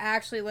 they are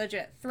actually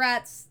legit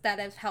threats that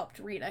have helped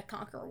Rita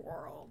conquer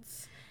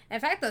worlds. In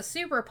fact, the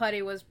Super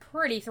Putty was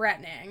pretty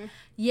threatening.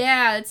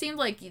 Yeah, it seemed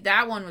like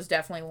that one was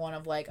definitely one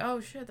of like, oh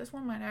shit, this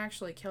one might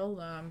actually kill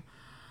them.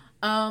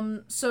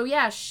 So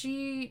yeah,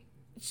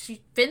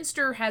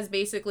 Finster has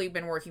basically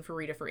been working for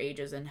Rita for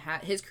ages, and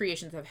his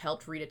creations have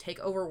helped Rita take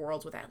over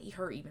worlds without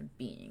her even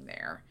being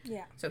there.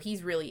 Yeah. So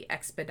he's really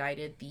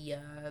expedited the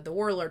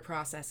warlord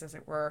process, as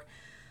it were.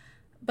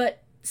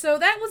 But so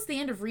that was the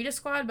end of Rita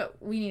Squad, but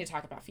we need to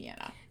talk about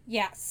Fianna.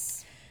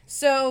 Yes.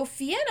 So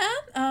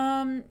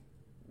Fianna,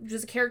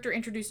 was a character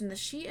introduced in this.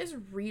 She is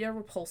Rita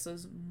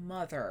Repulsa's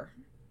mother,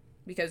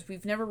 because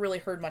we've never really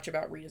heard much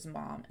about Rita's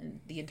mom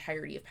in the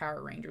entirety of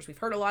Power Rangers. We've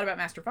heard a lot about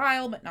Master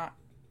Vile, but not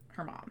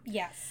her mom.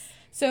 Yes.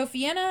 So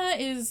Fianna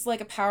is like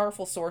a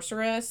powerful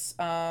sorceress,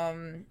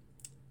 and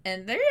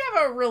they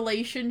have a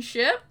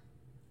relationship.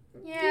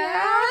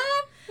 Yeah.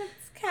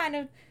 It's kind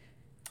of...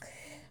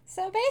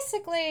 So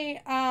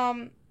basically,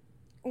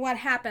 what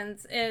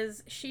happens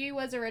is she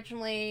was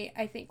originally,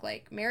 I think,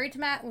 like, married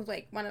to was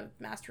like one of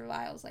Master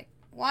Vile's, like,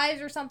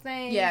 wives or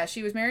something. Yeah,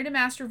 she was married to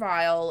Master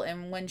Vile,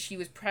 and when she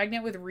was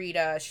pregnant with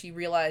Rita, she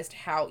realized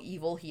how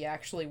evil he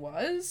actually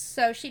was.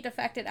 So she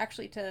defected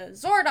actually to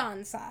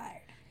Zordon's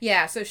side.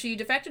 Yeah, so she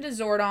defected to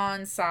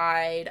Zordon's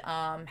side,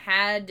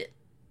 had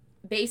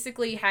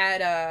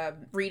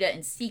Rita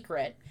in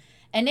secret,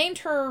 and named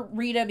her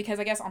Rita because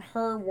I guess on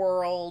her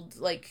world,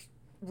 like,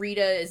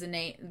 Rita is a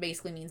name,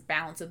 basically means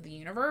balance of the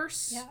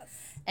universe.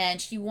 Yes. And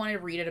she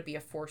wanted Rita to be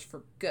a force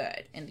for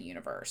good in the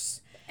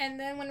universe. And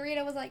then when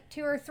Rita was like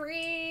 2 or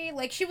 3,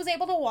 like, she was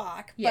able to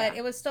walk, Yeah. but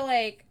it was still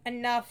like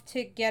enough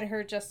to get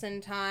her just in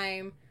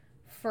time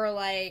for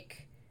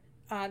like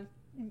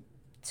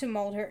to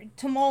mold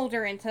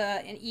her into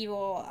an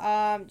evil.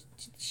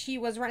 She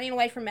was running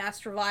away from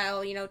Master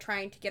Vile,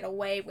 trying to get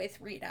away with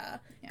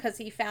Rita because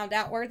he found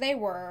out where they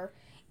were.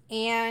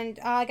 And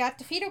got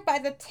defeated by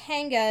the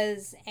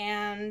Tengas,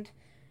 and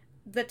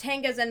the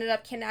Tengas ended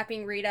up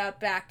kidnapping Rita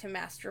back to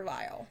Master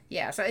Vile.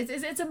 Yeah, so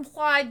it's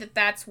implied that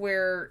that's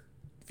where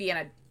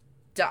Fianna,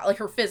 like,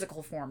 her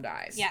physical form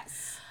dies.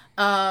 Yes.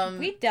 Um,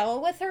 We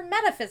dealt with her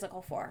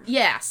metaphysical form.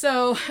 Yeah,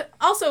 so,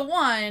 also,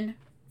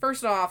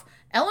 first off,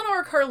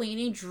 Eleanor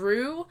Carlini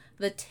drew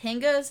the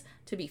Tengas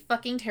to be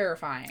fucking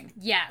terrifying.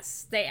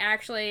 Yes, they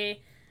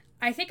actually...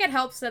 I think it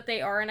helps that they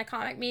are in a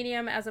comic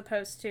medium as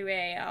opposed to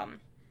a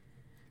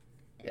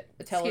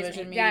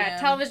television medium. Yeah,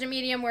 television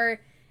medium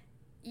where,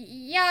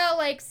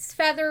 like,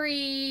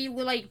 feathery,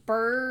 like,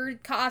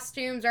 bird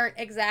costumes aren't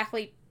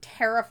exactly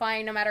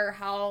terrifying no matter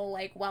how,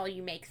 like, well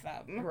you make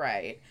them.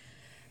 Right.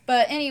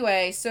 But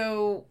anyway,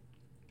 so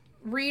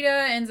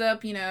Rita ends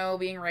up,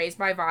 being raised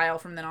by Vile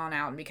from then on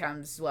out and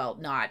becomes, well,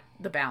 not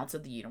the balance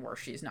of the universe.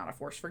 She's not a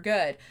force for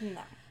good. No.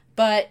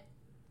 But...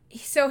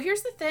 So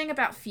here's the thing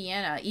about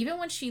Fianna. Even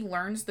when she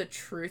learns the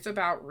truth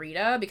about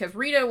Rita, because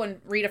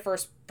when Rita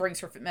first brings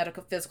her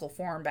physical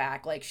form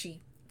back, like, she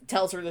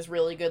tells her this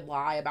really good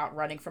lie about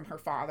running from her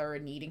father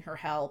and needing her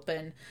help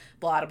and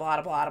blah,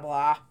 blah, blah, blah,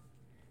 blah.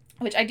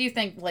 Which I do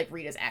think, like,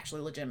 Rita's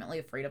actually legitimately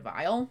afraid of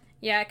Vile.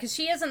 Yeah, because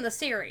she is in the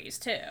series,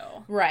 too.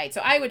 Right,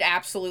 so I would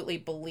absolutely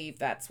believe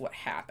that's what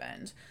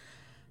happened.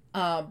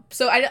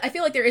 So I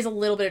feel like there is a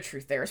little bit of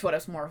truth there, is what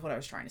I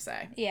was trying to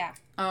say. Yeah.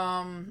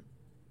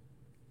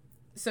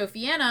 So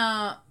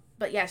Fianna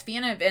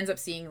ends up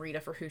seeing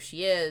Rita for who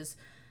she is.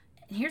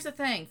 And here's the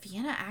thing,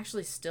 Fianna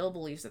actually still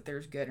believes that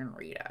there's good in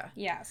Rita.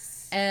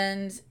 Yes.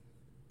 And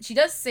she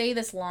does say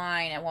this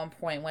line at one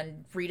point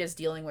when Rita's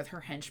dealing with her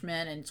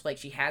henchmen, and like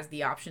she has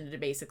the option to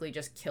basically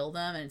just kill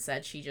them, and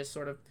instead she just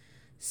sort of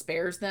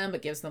spares them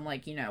but gives them,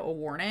 like, you know, a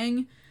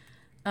warning.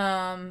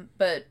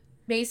 But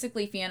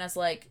basically Fianna's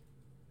like,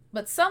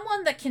 but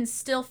someone that can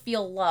still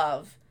feel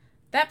love,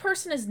 that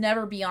person is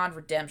never beyond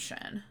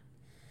redemption.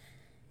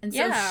 And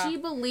so she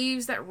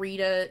believes that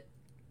Rita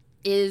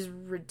is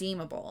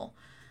redeemable.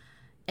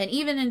 And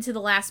even into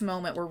the last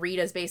moment where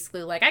Rita's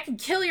basically like, I can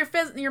kill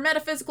your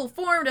metaphysical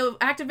form to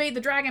activate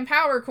the Dragon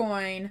Power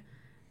Coin,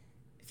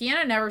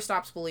 Fianna never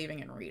stops believing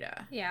in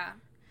Rita. Yeah.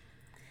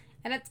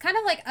 And it's kind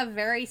of like a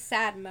very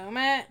sad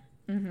moment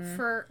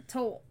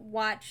to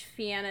watch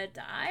Fianna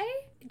die.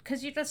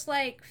 Because you're just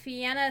like,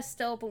 Fianna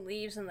still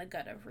believes in the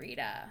good of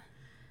Rita.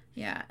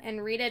 Yeah.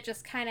 And Rita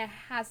just kind of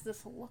has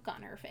this look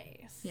on her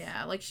face.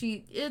 Yeah, like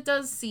it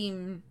does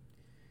seem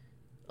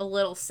a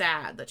little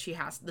sad that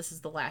this is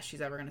the last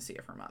she's ever going to see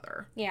of her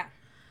mother. Yeah.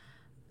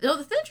 Though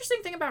the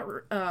interesting thing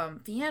about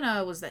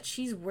Fianna was that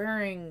she's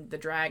wearing the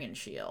dragon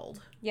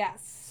shield.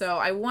 Yes. So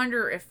I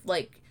wonder if,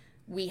 like,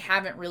 we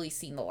haven't really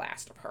seen the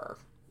last of her.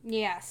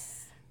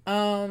 Yes.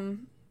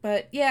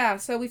 But yeah,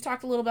 so we've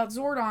talked a little about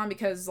Zordon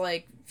because,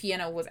 like,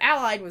 Fianna was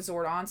allied with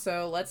Zordon,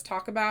 so let's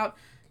talk about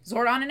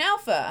Zordon and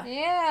Alpha.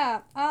 Yeah.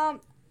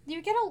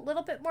 You get a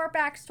little bit more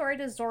backstory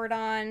to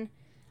Zordon.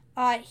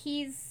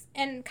 He's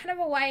and kind of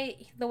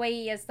the way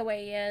he is,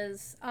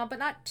 but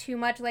not too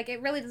much. Like,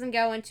 it really doesn't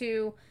go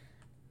into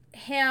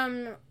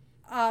him,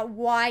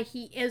 why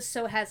he is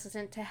so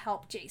hesitant to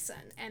help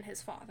Jason and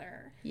his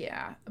father.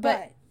 Yeah,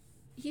 but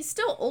he's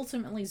still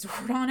ultimately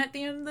Zordon at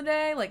the end of the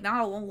day. Like,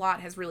 not a lot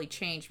has really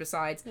changed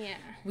besides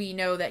we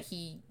know that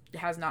he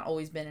has not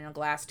always been in a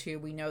glass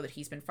tube. We know that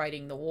he's been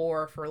fighting the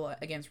war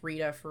against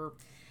Rita for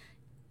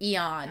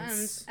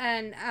eons.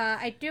 And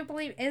I do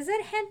believe, is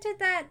it hinted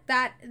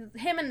that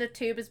him in the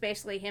tube is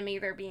basically him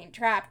either being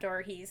trapped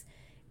or he's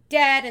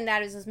dead and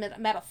that is his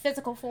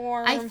metaphysical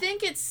form? I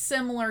think it's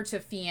similar to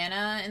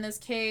Fianna in this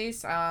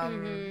case.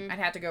 I'd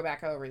have to go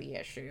back over the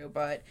issue,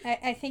 but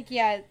I think,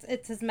 yeah,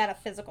 it's his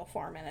metaphysical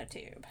form in a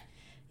tube.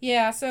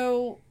 Yeah,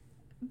 so,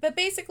 but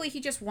basically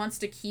he just wants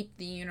to keep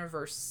the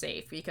universe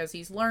safe because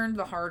he's learned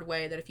the hard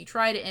way that if you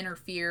try to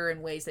interfere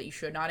in ways that you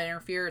should not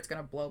interfere, it's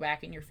going to blow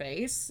back in your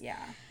face.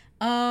 Yeah.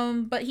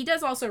 But he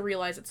does also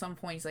realize at some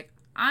point, he's like,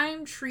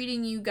 I'm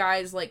treating you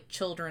guys like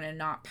children and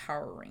not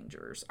Power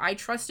Rangers. I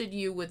trusted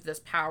you with this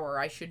power.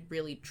 I should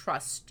really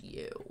trust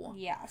you.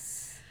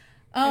 Yes.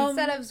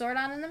 Instead of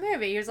Zordon in the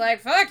movie, he was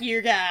like, fuck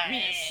you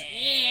guys.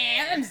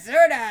 Yeah, I'm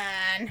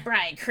Zordon.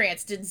 Bryan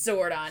Cranston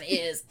Zordon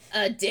is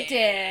a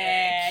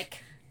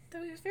dick.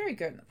 Though he was very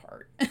good in the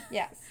part.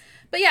 Yes.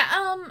 But yeah,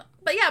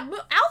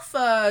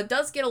 Alpha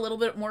does get a little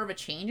bit more of a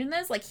change in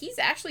this. Like, he's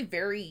actually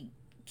very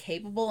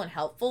capable and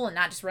helpful and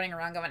not just running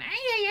around going,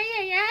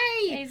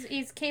 ay.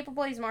 He's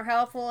capable, he's more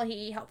helpful,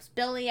 he helps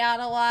Billy out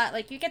a lot.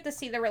 Like, you get to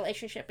see the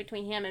relationship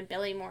between him and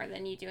Billy more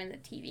than you do in the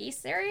TV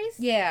series.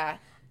 Yeah.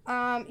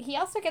 He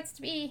also gets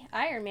to be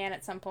Iron Man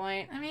at some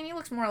point. I mean, he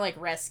looks more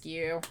like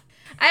Rescue.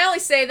 I only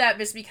say that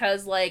just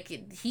because, like,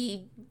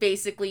 he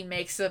basically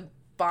makes a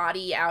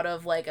body out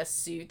of, like, a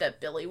suit that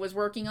Billy was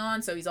working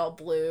on, so he's all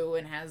blue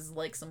and has,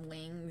 like, some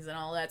wings and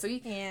all that, so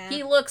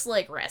he looks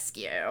like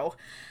Rescue.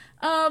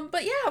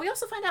 But yeah, we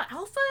also find out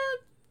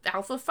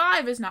Alpha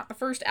 5 is not the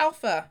first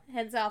Alpha.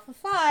 Heads Alpha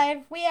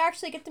 5, we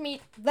actually get to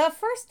meet the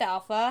first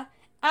Alpha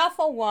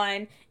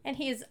 1, and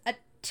he's a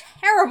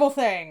terrible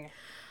thing.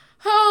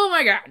 Oh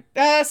my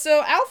god.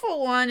 So Alpha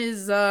 1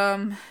 is,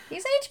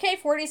 he's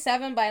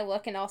HK-47 by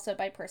look and also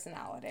by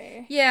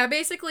personality. Yeah,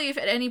 basically if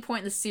at any point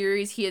in the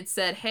series he had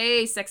said,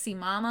 hey, sexy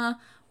mama,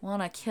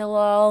 wanna kill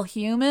all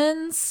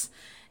humans?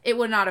 It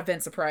would not have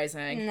been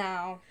surprising.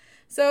 No.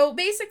 So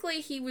basically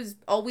he was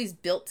always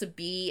built to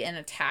be an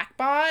attack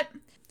bot.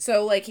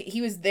 So, like,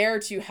 he was there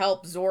to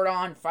help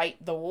Zordon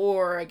fight the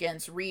war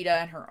against Rita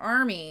and her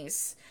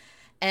armies.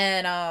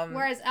 And,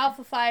 whereas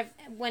Alpha 5,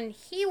 when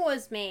he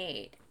was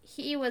made,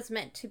 he was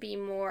meant to be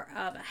more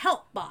of a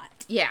help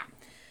bot. Yeah.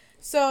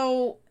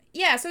 So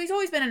he's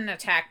always been an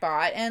attack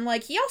bot. And,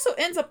 like, he also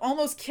ends up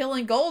almost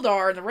killing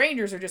Goldar, and the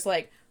Rangers are just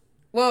like,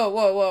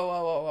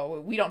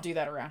 whoa. We don't do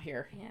that around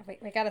here. Yeah,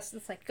 we gotta,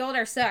 it's like,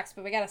 Goldar sucks,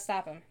 but we gotta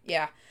stop him.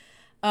 Yeah.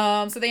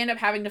 So they end up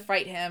having to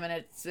fight him, and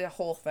it's a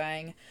whole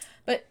thing.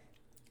 But,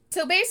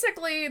 so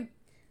basically,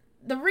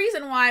 the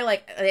reason why,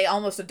 like, they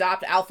almost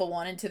adopt Alpha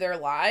 1 into their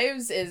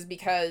lives is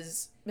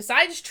because,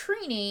 besides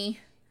Trini,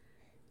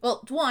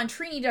 Well, one,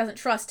 Trini doesn't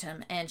trust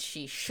him, and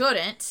she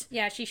shouldn't.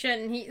 Yeah, she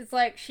shouldn't.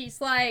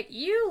 She's like,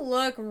 you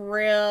look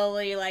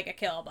really like a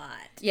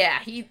Killbot. Yeah,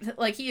 he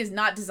is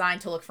not designed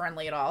to look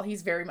friendly at all.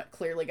 He's very much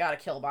clearly got a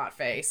Killbot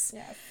face.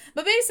 Yeah.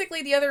 But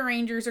basically, the other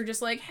Rangers are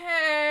just like,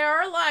 hey,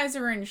 our lives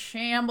are in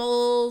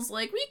shambles.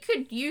 Like, we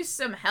could use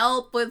some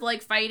help with,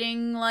 like,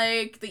 fighting,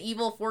 like, the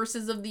evil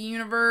forces of the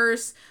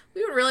universe.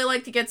 We would really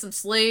like to get some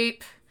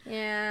sleep.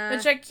 Yeah.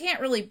 Which I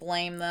can't really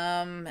blame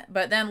them.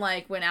 But then,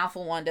 like, when Alpha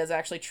 1 does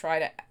actually try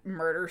to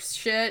murder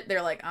shit,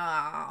 they're like,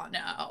 oh,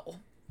 no. Oh,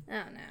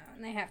 no.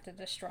 And they have to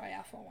destroy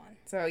Alpha 1.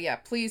 So, yeah,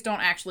 please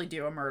don't actually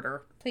do a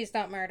murder. Please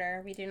don't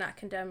murder. We do not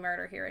condone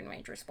murder here in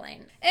Rangers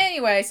Blaine.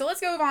 Anyway, so let's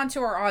go on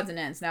to our odds and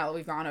ends now that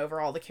we've gone over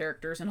all the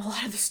characters and a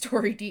lot of the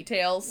story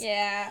details.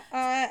 Yeah.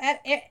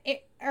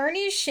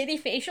 Ernie's shitty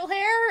facial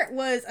hair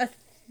was a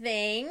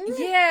thing.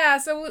 Yeah,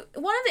 so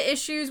one of the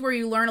issues where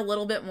you learn a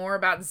little bit more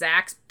about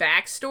Zach's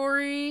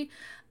backstory,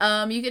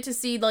 you get to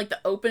see, like, the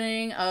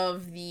opening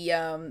of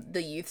the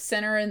youth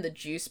center and the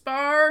juice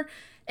bar,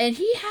 and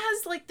he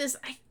has, like, this,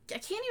 I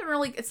can't even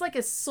really, it's like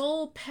a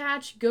soul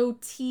patch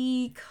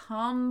goatee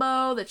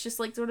combo that's just,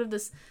 like, sort of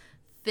this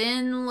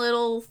thin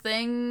little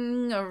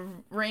thing, a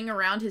ring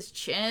around his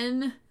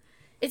chin.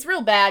 It's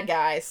real bad,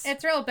 guys.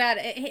 It's real bad.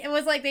 It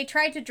was like they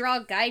tried to draw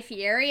Guy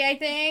Fieri, I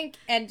think,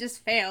 and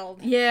just failed.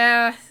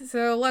 Yeah,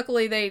 so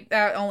luckily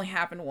that only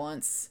happened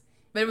once.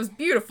 But it was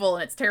beautiful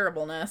in its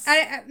terribleness.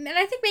 And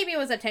I think maybe it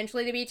was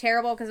intentionally to be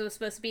terrible because it was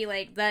supposed to be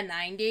like the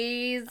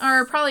 90s.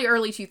 Or probably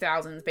early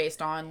 2000s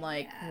based on,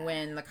 like,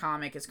 when the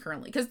comic is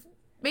currently... Because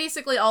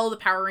basically all of the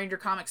Power Ranger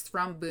comics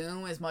from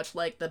Boom is much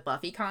like the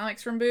Buffy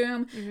comics from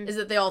Boom, is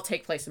that they all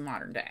take place in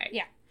modern day.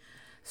 Yeah.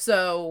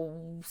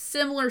 So,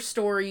 similar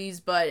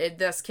stories, but in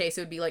this case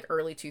it would be, like,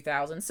 early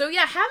 2000s. So,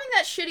 yeah, having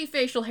that shitty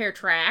facial hair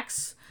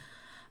tracks.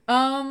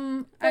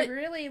 I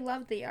really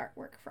loved the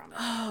artwork from it.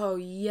 Oh,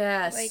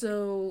 yes. Like,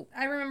 so...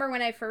 I remember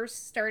when I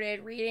first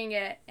started reading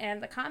it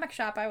and the comic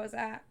shop I was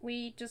at,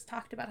 we just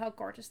talked about how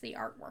gorgeous the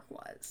artwork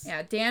was.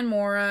 Yeah, Dan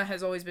Mora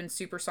has always been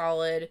super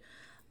solid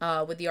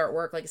with the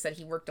artwork. Like I said,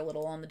 he worked a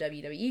little on the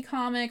WWE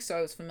comics, so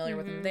I was familiar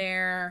with him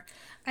there.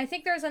 I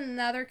think there's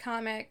another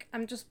comic,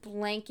 I'm just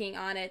blanking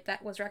on it,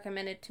 that was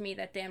recommended to me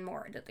that Dan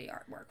Mora did the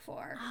artwork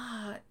for.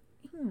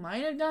 He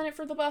might have done it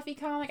for the Buffy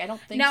comic. I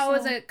don't think No, so.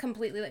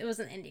 it was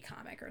an indie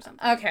comic or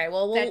something. Okay,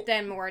 well, that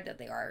Dan Mora did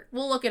the art.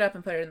 We'll look it up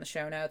and put it in the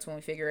show notes when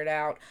we figure it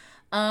out.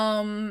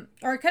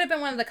 Or it could have been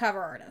one of the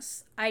cover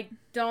artists. I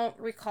don't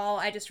recall.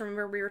 I just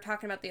remember we were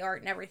talking about the art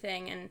and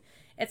everything, and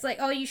it's like,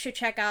 oh, you should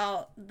check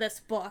out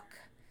this book.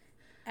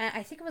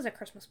 I think it was a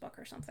Christmas book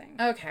or something.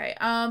 Okay,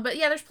 but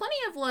yeah, there's plenty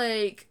of,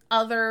 like,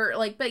 other,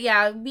 like, but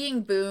yeah,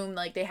 being Boom,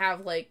 like, they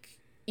have, like,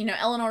 you know,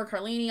 Eleanor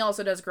Carlini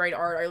also does great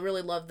art. I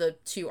really love the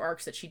 2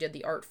 arcs that she did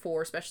the art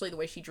for, especially the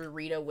way she drew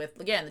Rita with,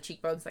 again, the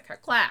cheekbones that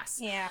cut class.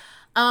 Yeah.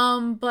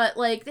 But,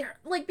 like, they're,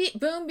 like,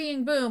 Boom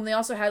being Boom, they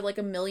also had, like,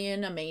 a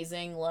million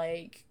amazing,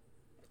 like,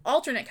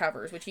 alternate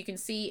covers, which you can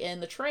see in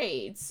the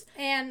trades.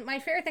 And my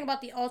favorite thing about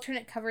the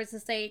alternate covers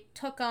is they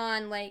took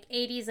on, like,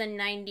 80s and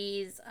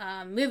 90s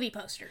movie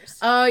posters.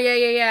 Oh,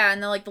 yeah.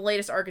 And then, like, the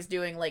latest arc is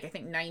doing, like, I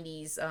think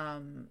 90s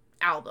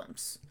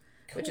albums,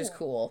 which is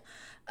cool.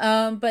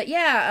 But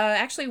yeah,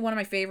 actually one of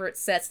my favorite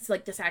sets, it's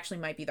like, this actually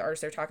might be the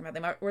artist they're talking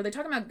about. Were they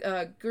talking about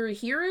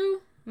Gurihiru?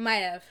 Might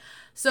have.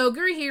 So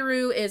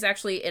Gurihiru is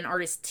actually an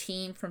artist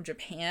team from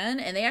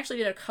Japan, and they actually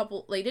did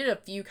a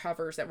few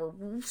covers that were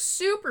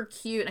super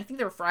cute, and I think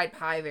they were fried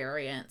pie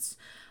variants.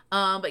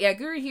 But yeah,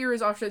 Gurihiru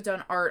has also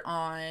done art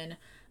on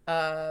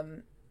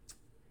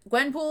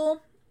Gwenpool,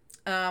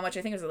 which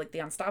I think is like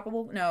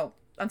the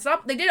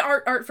they did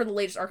art for the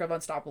latest arc of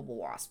Unstoppable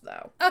Wasp,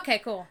 though. Okay,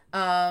 cool.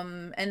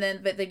 And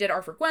then but they did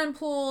art for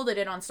Gwenpool, they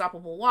did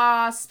Unstoppable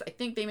Wasp. I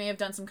think they may have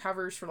done some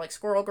covers for, like,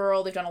 Squirrel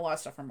Girl. They've done a lot of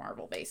stuff for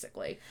Marvel,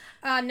 basically.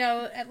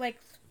 No, like,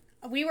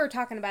 we were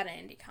talking about an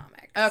indie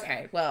comic.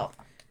 Okay, so well.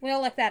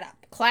 We'll look that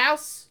up.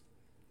 Klaus?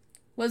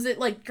 Was it,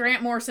 like,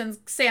 Grant Morrison's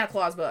Santa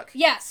Claus book?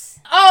 Yes.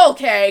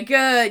 Okay,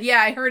 good. Yeah,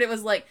 I heard it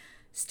was, like,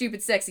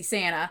 Stupid Sexy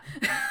Santa.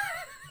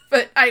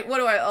 But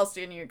what else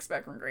didn't you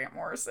expect from Grant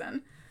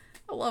Morrison?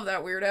 I love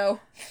that weirdo.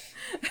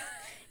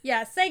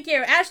 Yes, thank you.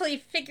 Ashley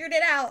figured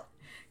it out.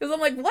 Because I'm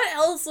like, what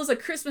else was a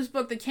Christmas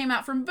book that came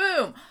out from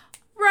Boom?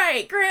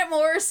 Right, Grant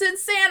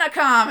Morrison's Santa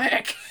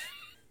comic.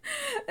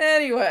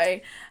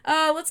 Anyway,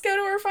 let's go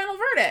to our final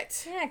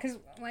verdict. Yeah, because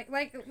like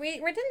we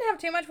didn't have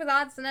too much with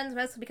odds and ends,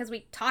 mostly because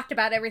we talked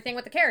about everything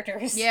with the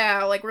characters.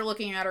 Yeah, like, we're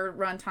looking at our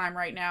runtime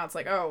right now. It's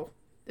like, oh,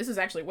 this is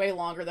actually way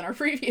longer than our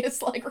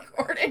previous, like,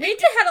 recording. We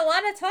did had a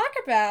lot to talk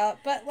about,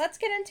 but let's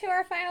get into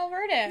our final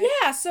verdict.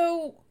 Yeah,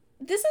 so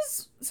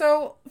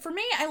for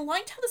me, I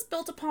liked how this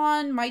built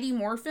upon Mighty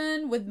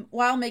Morphin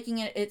while making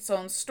it its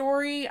own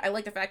story. I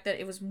like the fact that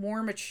it was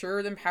more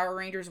mature than Power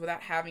Rangers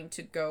without having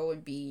to go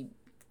and be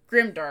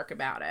grimdark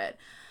about it.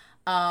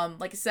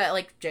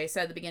 Like Jay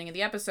said at the beginning of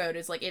the episode,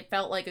 is like, it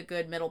felt like a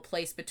good middle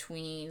place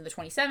between the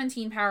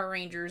 2017 Power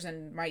Rangers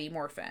and Mighty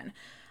Morphin.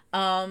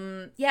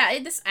 Yeah,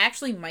 this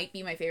actually might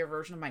be my favorite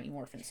version of Mighty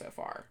Morphin so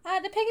far.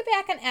 To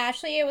piggyback on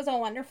Ashley, it was a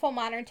wonderful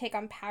modern take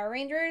on Power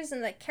Rangers,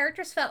 and the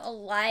characters felt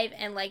alive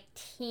and like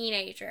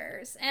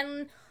teenagers.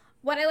 And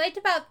what I liked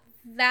about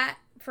that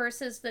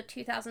versus the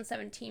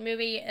 2017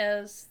 movie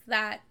is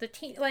that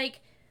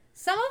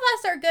some of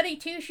us are goody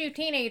two-shoe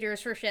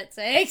teenagers for shit's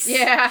sakes.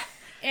 Yeah.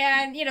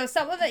 And,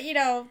 some of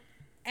the,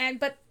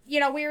 but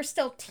we were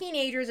still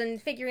teenagers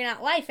and figuring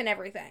out life and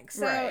everything.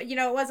 So, Right.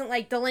 it wasn't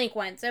like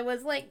delinquents. It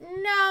was like,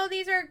 no,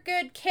 these are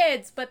good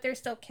kids, but they're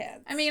still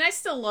kids. I mean, I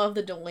still love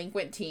the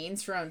delinquent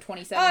teens from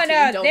 2017, Oh,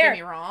 no, don't get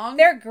me wrong.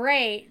 They're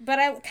great, but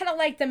I kind of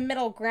like the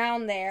middle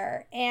ground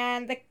there.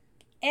 And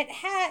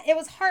it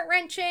was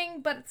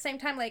heart-wrenching, but at the same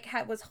time,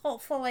 it was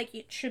hopeful, like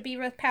it should be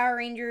with Power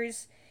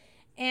Rangers.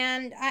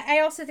 And I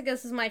also think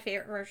this is my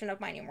favorite version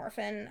of Mighty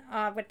Morphin,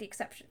 along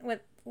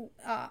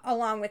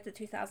with the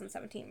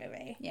 2017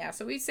 movie. Yeah,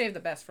 so we saved the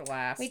best for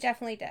last. We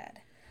definitely did.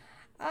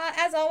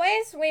 As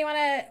always,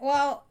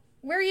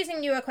 we're using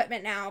new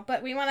equipment now,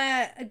 but we want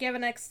to give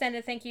an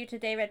extended thank you to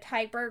David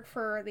Teigberg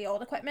for the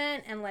old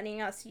equipment and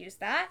letting us use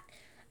that.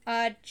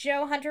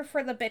 Joe Hunter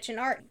for the bitch and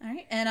art. All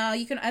right, and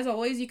you can, as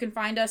always, you can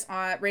find us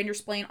on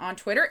Rangersplain on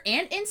Twitter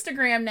and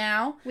Instagram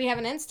now. We have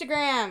an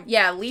Instagram.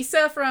 Yeah,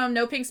 Lisa from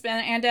No Pink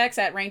Spandex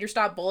at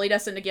Rangerstop bullied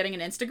us into getting an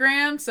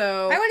Instagram,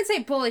 so... I wouldn't say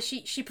bully,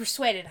 she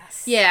persuaded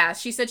us. Yeah,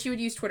 she said she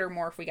would use Twitter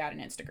more if we got an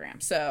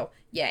Instagram, so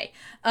yay.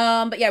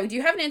 But yeah, we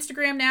do have an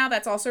Instagram now.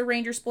 That's also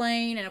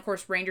Rangersplain, and of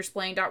course,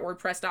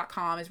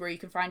 rangersplain.wordpress.com is where you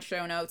can find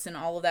show notes and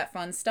all of that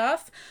fun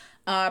stuff.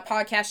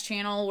 Podcast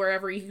channel,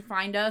 wherever you can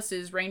find us,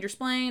 is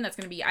Rangersplain. That's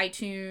going to be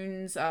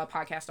iTunes,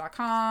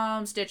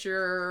 podcast.com,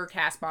 Stitcher,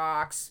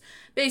 CastBox,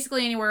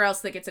 basically anywhere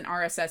else that gets an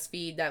RSS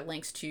feed that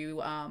links to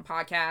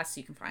podcasts.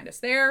 You can find us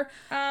there.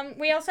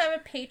 We also have a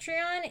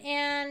Patreon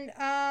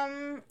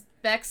and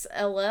Bex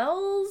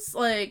LLs,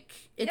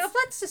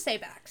 let's just say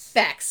Bex.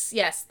 Bex,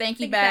 yes. Thank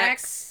you,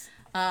 Bex.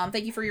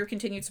 Thank you for your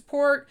continued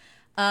support.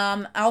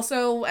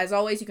 Also, as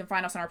always, you can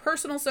find us on our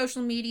personal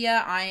social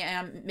media. I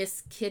am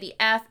Miss Kitty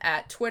F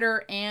at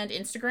Twitter and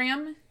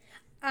Instagram.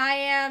 I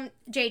am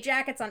Jay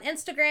Jackets on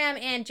Instagram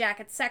and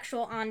Jackets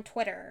Sexual on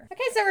Twitter.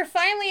 Okay, so we're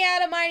finally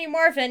out of Mighty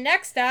Morphin.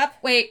 Next up.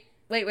 Wait.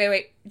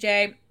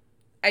 Jay,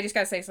 I just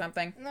gotta say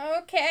something.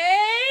 Okay.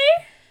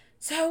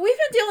 So, we've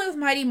been dealing with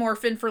Mighty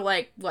Morphin for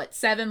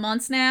 7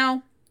 months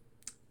now?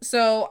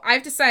 So,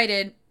 I've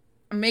decided,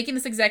 I'm making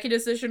this executive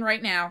decision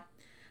right now.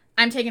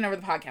 I'm taking over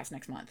the podcast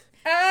next month.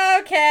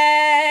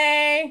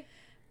 Okay.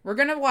 We're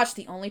gonna watch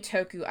the only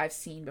Toku I've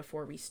seen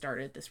before we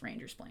started this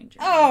Rangersplain journey.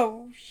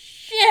 Oh,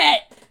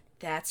 shit.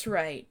 That's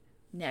right.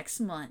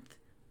 Next month,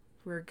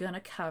 we're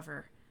gonna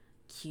cover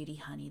Cutie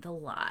Honey the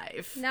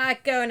Live.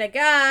 Not Go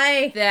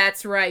Nagai.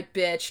 That's right,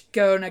 bitch.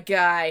 Go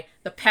Nagai.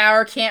 The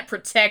power can't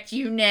protect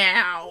you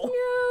now. No.